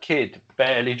your kid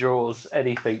barely draws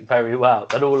anything very well,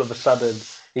 then all of a sudden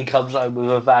he comes home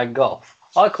with a Van Gogh.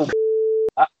 I call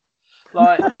that.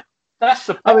 Like, that's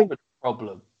the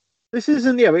problem. This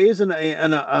isn't, it isn't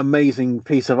an amazing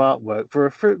piece of artwork for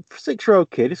a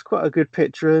 6-year-old kid. It's quite a good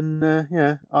picture, and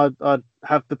I'd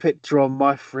have the picture on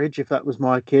my fridge if that was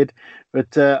my kid,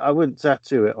 but I wouldn't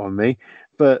tattoo it on me.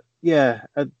 But yeah,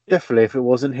 definitely if it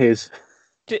wasn't his.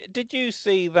 Did you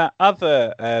see that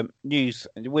other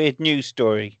weird news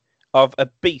story of a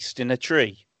beast in a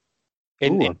tree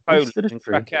in Poland, in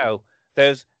Krakow?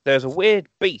 There's a weird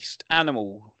beast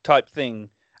animal type thing,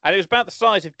 and it was about the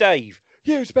size of Dave.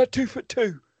 Yeah, it was about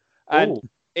 2'2", and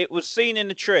it was seen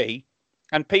in a tree,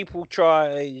 and people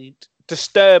tried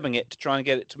disturbing it to try and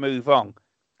get it to move on,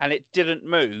 and it didn't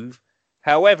move.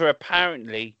 However,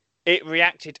 apparently it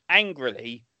reacted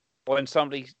angrily when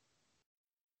somebody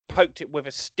poked it with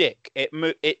a stick.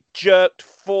 It jerked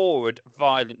forward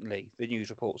violently, the news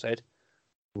report said.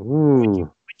 Would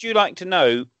you like to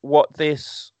know what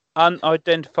this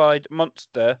unidentified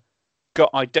monster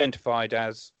got identified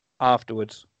as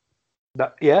afterwards?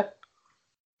 Yeah.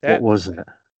 What was it?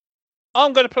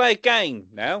 I'm going to play a game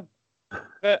now.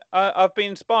 I've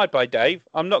been inspired by Dave.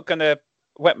 I'm not going to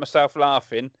wet myself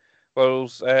laughing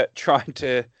whilst trying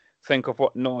to think of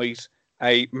what noise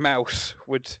a mouse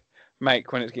would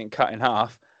make when it's getting cut in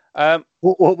half.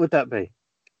 What would that be?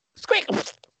 Squeak!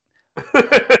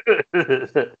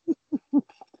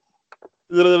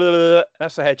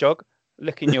 That's a hedgehog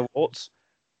licking your warts.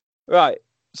 Right.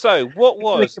 So, what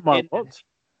was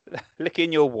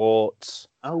licking your warts?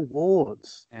 Oh,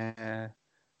 warts.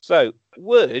 So,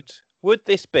 would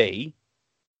this be?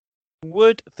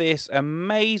 Would this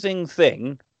amazing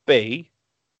thing be?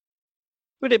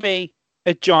 Would it be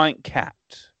a giant cat?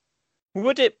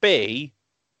 Would it be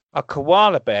a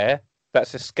koala bear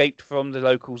that's escaped from the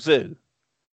local zoo?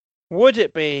 Would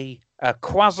it be a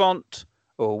croissant,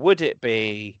 or would it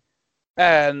be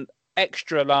an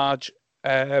extra large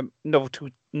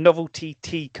novelty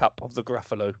teacup of the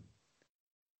Gruffalo?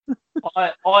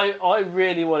 I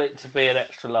really want it to be an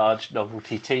extra large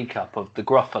novelty teacup of the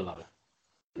Gruffalo.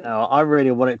 No, I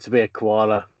really want it to be a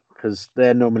koala because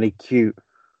they're normally cute,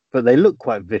 but they look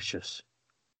quite vicious.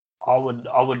 I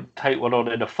wouldn't take one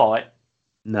on in a fight.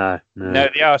 No. No,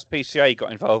 the RSPCA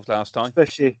got involved last time.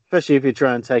 Especially if you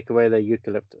try and take away their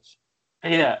eucalyptus.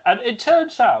 Yeah, and it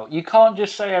turns out you can't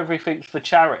just say everything's for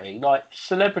charity. Like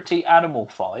celebrity animal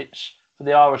fights for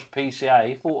the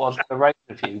RSPCA, thought I was going to raise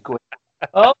a few quid.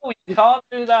 Oh, you can't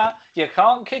do that. You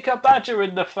can't kick a badger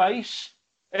in the face.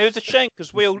 It was a shame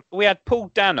because we had Paul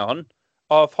Dannon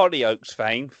of Hollyoaks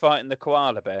fame fighting the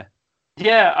koala bear.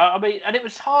 Yeah, I mean, and it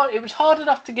was hard. It was hard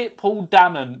enough to get Paul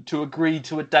Dannon to agree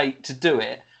to a date to do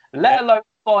it, let alone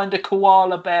find a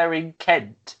koala bear in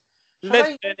Kent.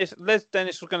 Les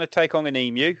Dennis was going to take on an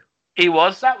emu. He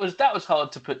was. That was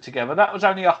hard to put together. That was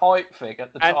only a hype thing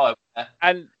at the time.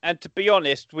 And to be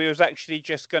honest, we was actually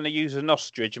just going to use an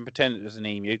ostrich and pretend it was an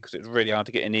emu because it was really hard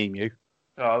to get an emu.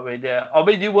 Oh, I mean, yeah. I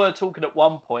mean, you were talking at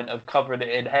one point of covering it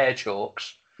in hair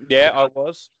chalks. Yeah, I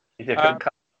was.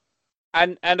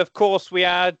 And of course we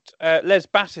had Les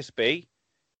Battersby.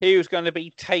 He was going to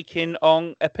be taking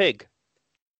on a pig.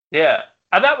 Yeah,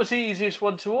 and that was the easiest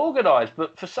one to organise.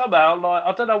 But for somehow,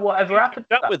 I don't know whatever happened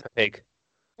to that with the pig.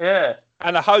 Yeah,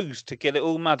 and a hose to get it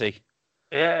all muddy.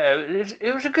 Yeah,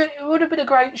 it was a good. It would have been a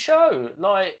great show.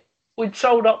 Like we'd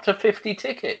sold up to 50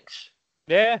 tickets.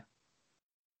 Yeah.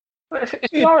 But if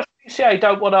the RSPCA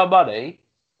don't want our money,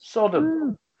 sod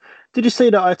them. Did you see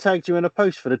that I tagged you in a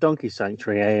post for the Donkey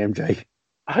Sanctuary, AMJ?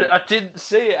 I didn't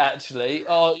see it, actually.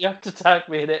 Oh, you have to tag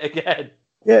me in it again.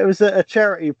 Yeah, it was a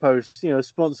charity post, a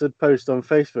sponsored post on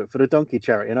Facebook for the Donkey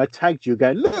Charity, and I tagged you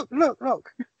going, look.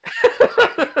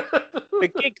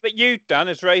 The gig that you've done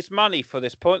has raised money for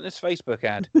this pointless Facebook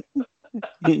ad.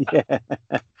 Yeah.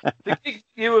 The gig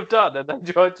you have done and then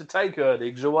tried to take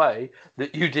earnings away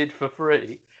that you did for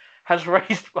free has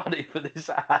raised money for this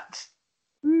ad.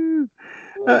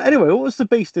 Anyway, what was the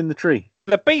beast in the tree?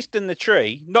 The beast in the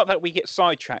tree, not that we get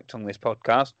sidetracked on this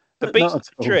podcast, the beast in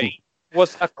the tree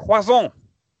was a croissant.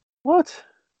 What?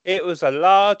 It was a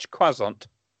large croissant.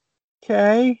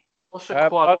 Okay. What's a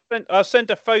croissant? I'll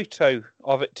send a photo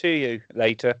of it to you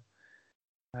later.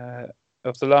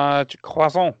 Of the large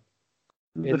croissant.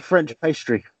 The French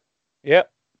pastry.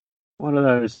 Yep. One of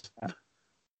those.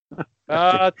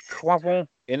 Quavon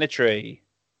in a tree.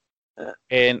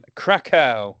 In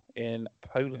Krakow, in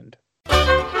Poland.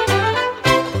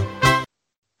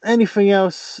 Anything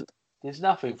else? There's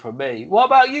nothing from me. What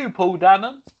about you, Paul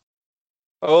Dannon?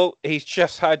 Oh, he's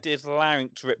just had his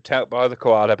larynx ripped out by the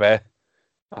koala bear.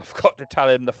 I've got to tell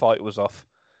him the fight was off.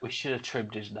 We should have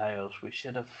trimmed his nails. We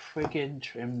should have friggin'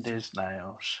 trimmed his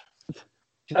nails.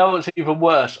 You know what's even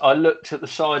worse? I looked at the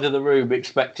side of the room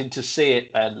expecting to see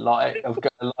it then. Like, I'm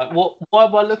going like, what? Why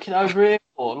am I looking over here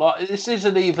for? Like, this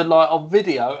isn't even like on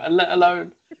video, and let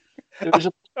alone it was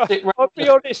a. I'll be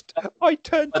honest. I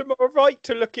turned to my right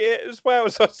to look at it as well,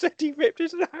 as I said he ripped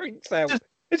his larynx out.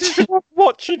 This is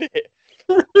watching it.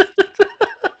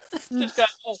 Just go,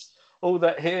 all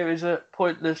that here is a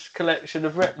pointless collection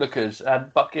of replicas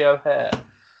and Bucky O'Hare.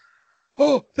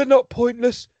 Oh, they're not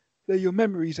pointless. They're your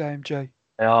memories, AMJ.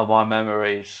 They are my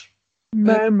memories.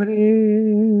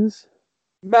 Memories.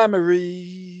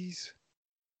 Memories.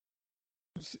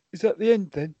 Is that the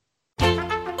end then?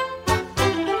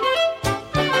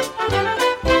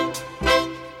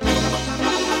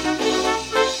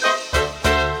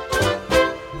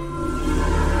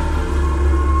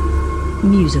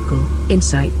 Musical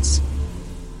Insights.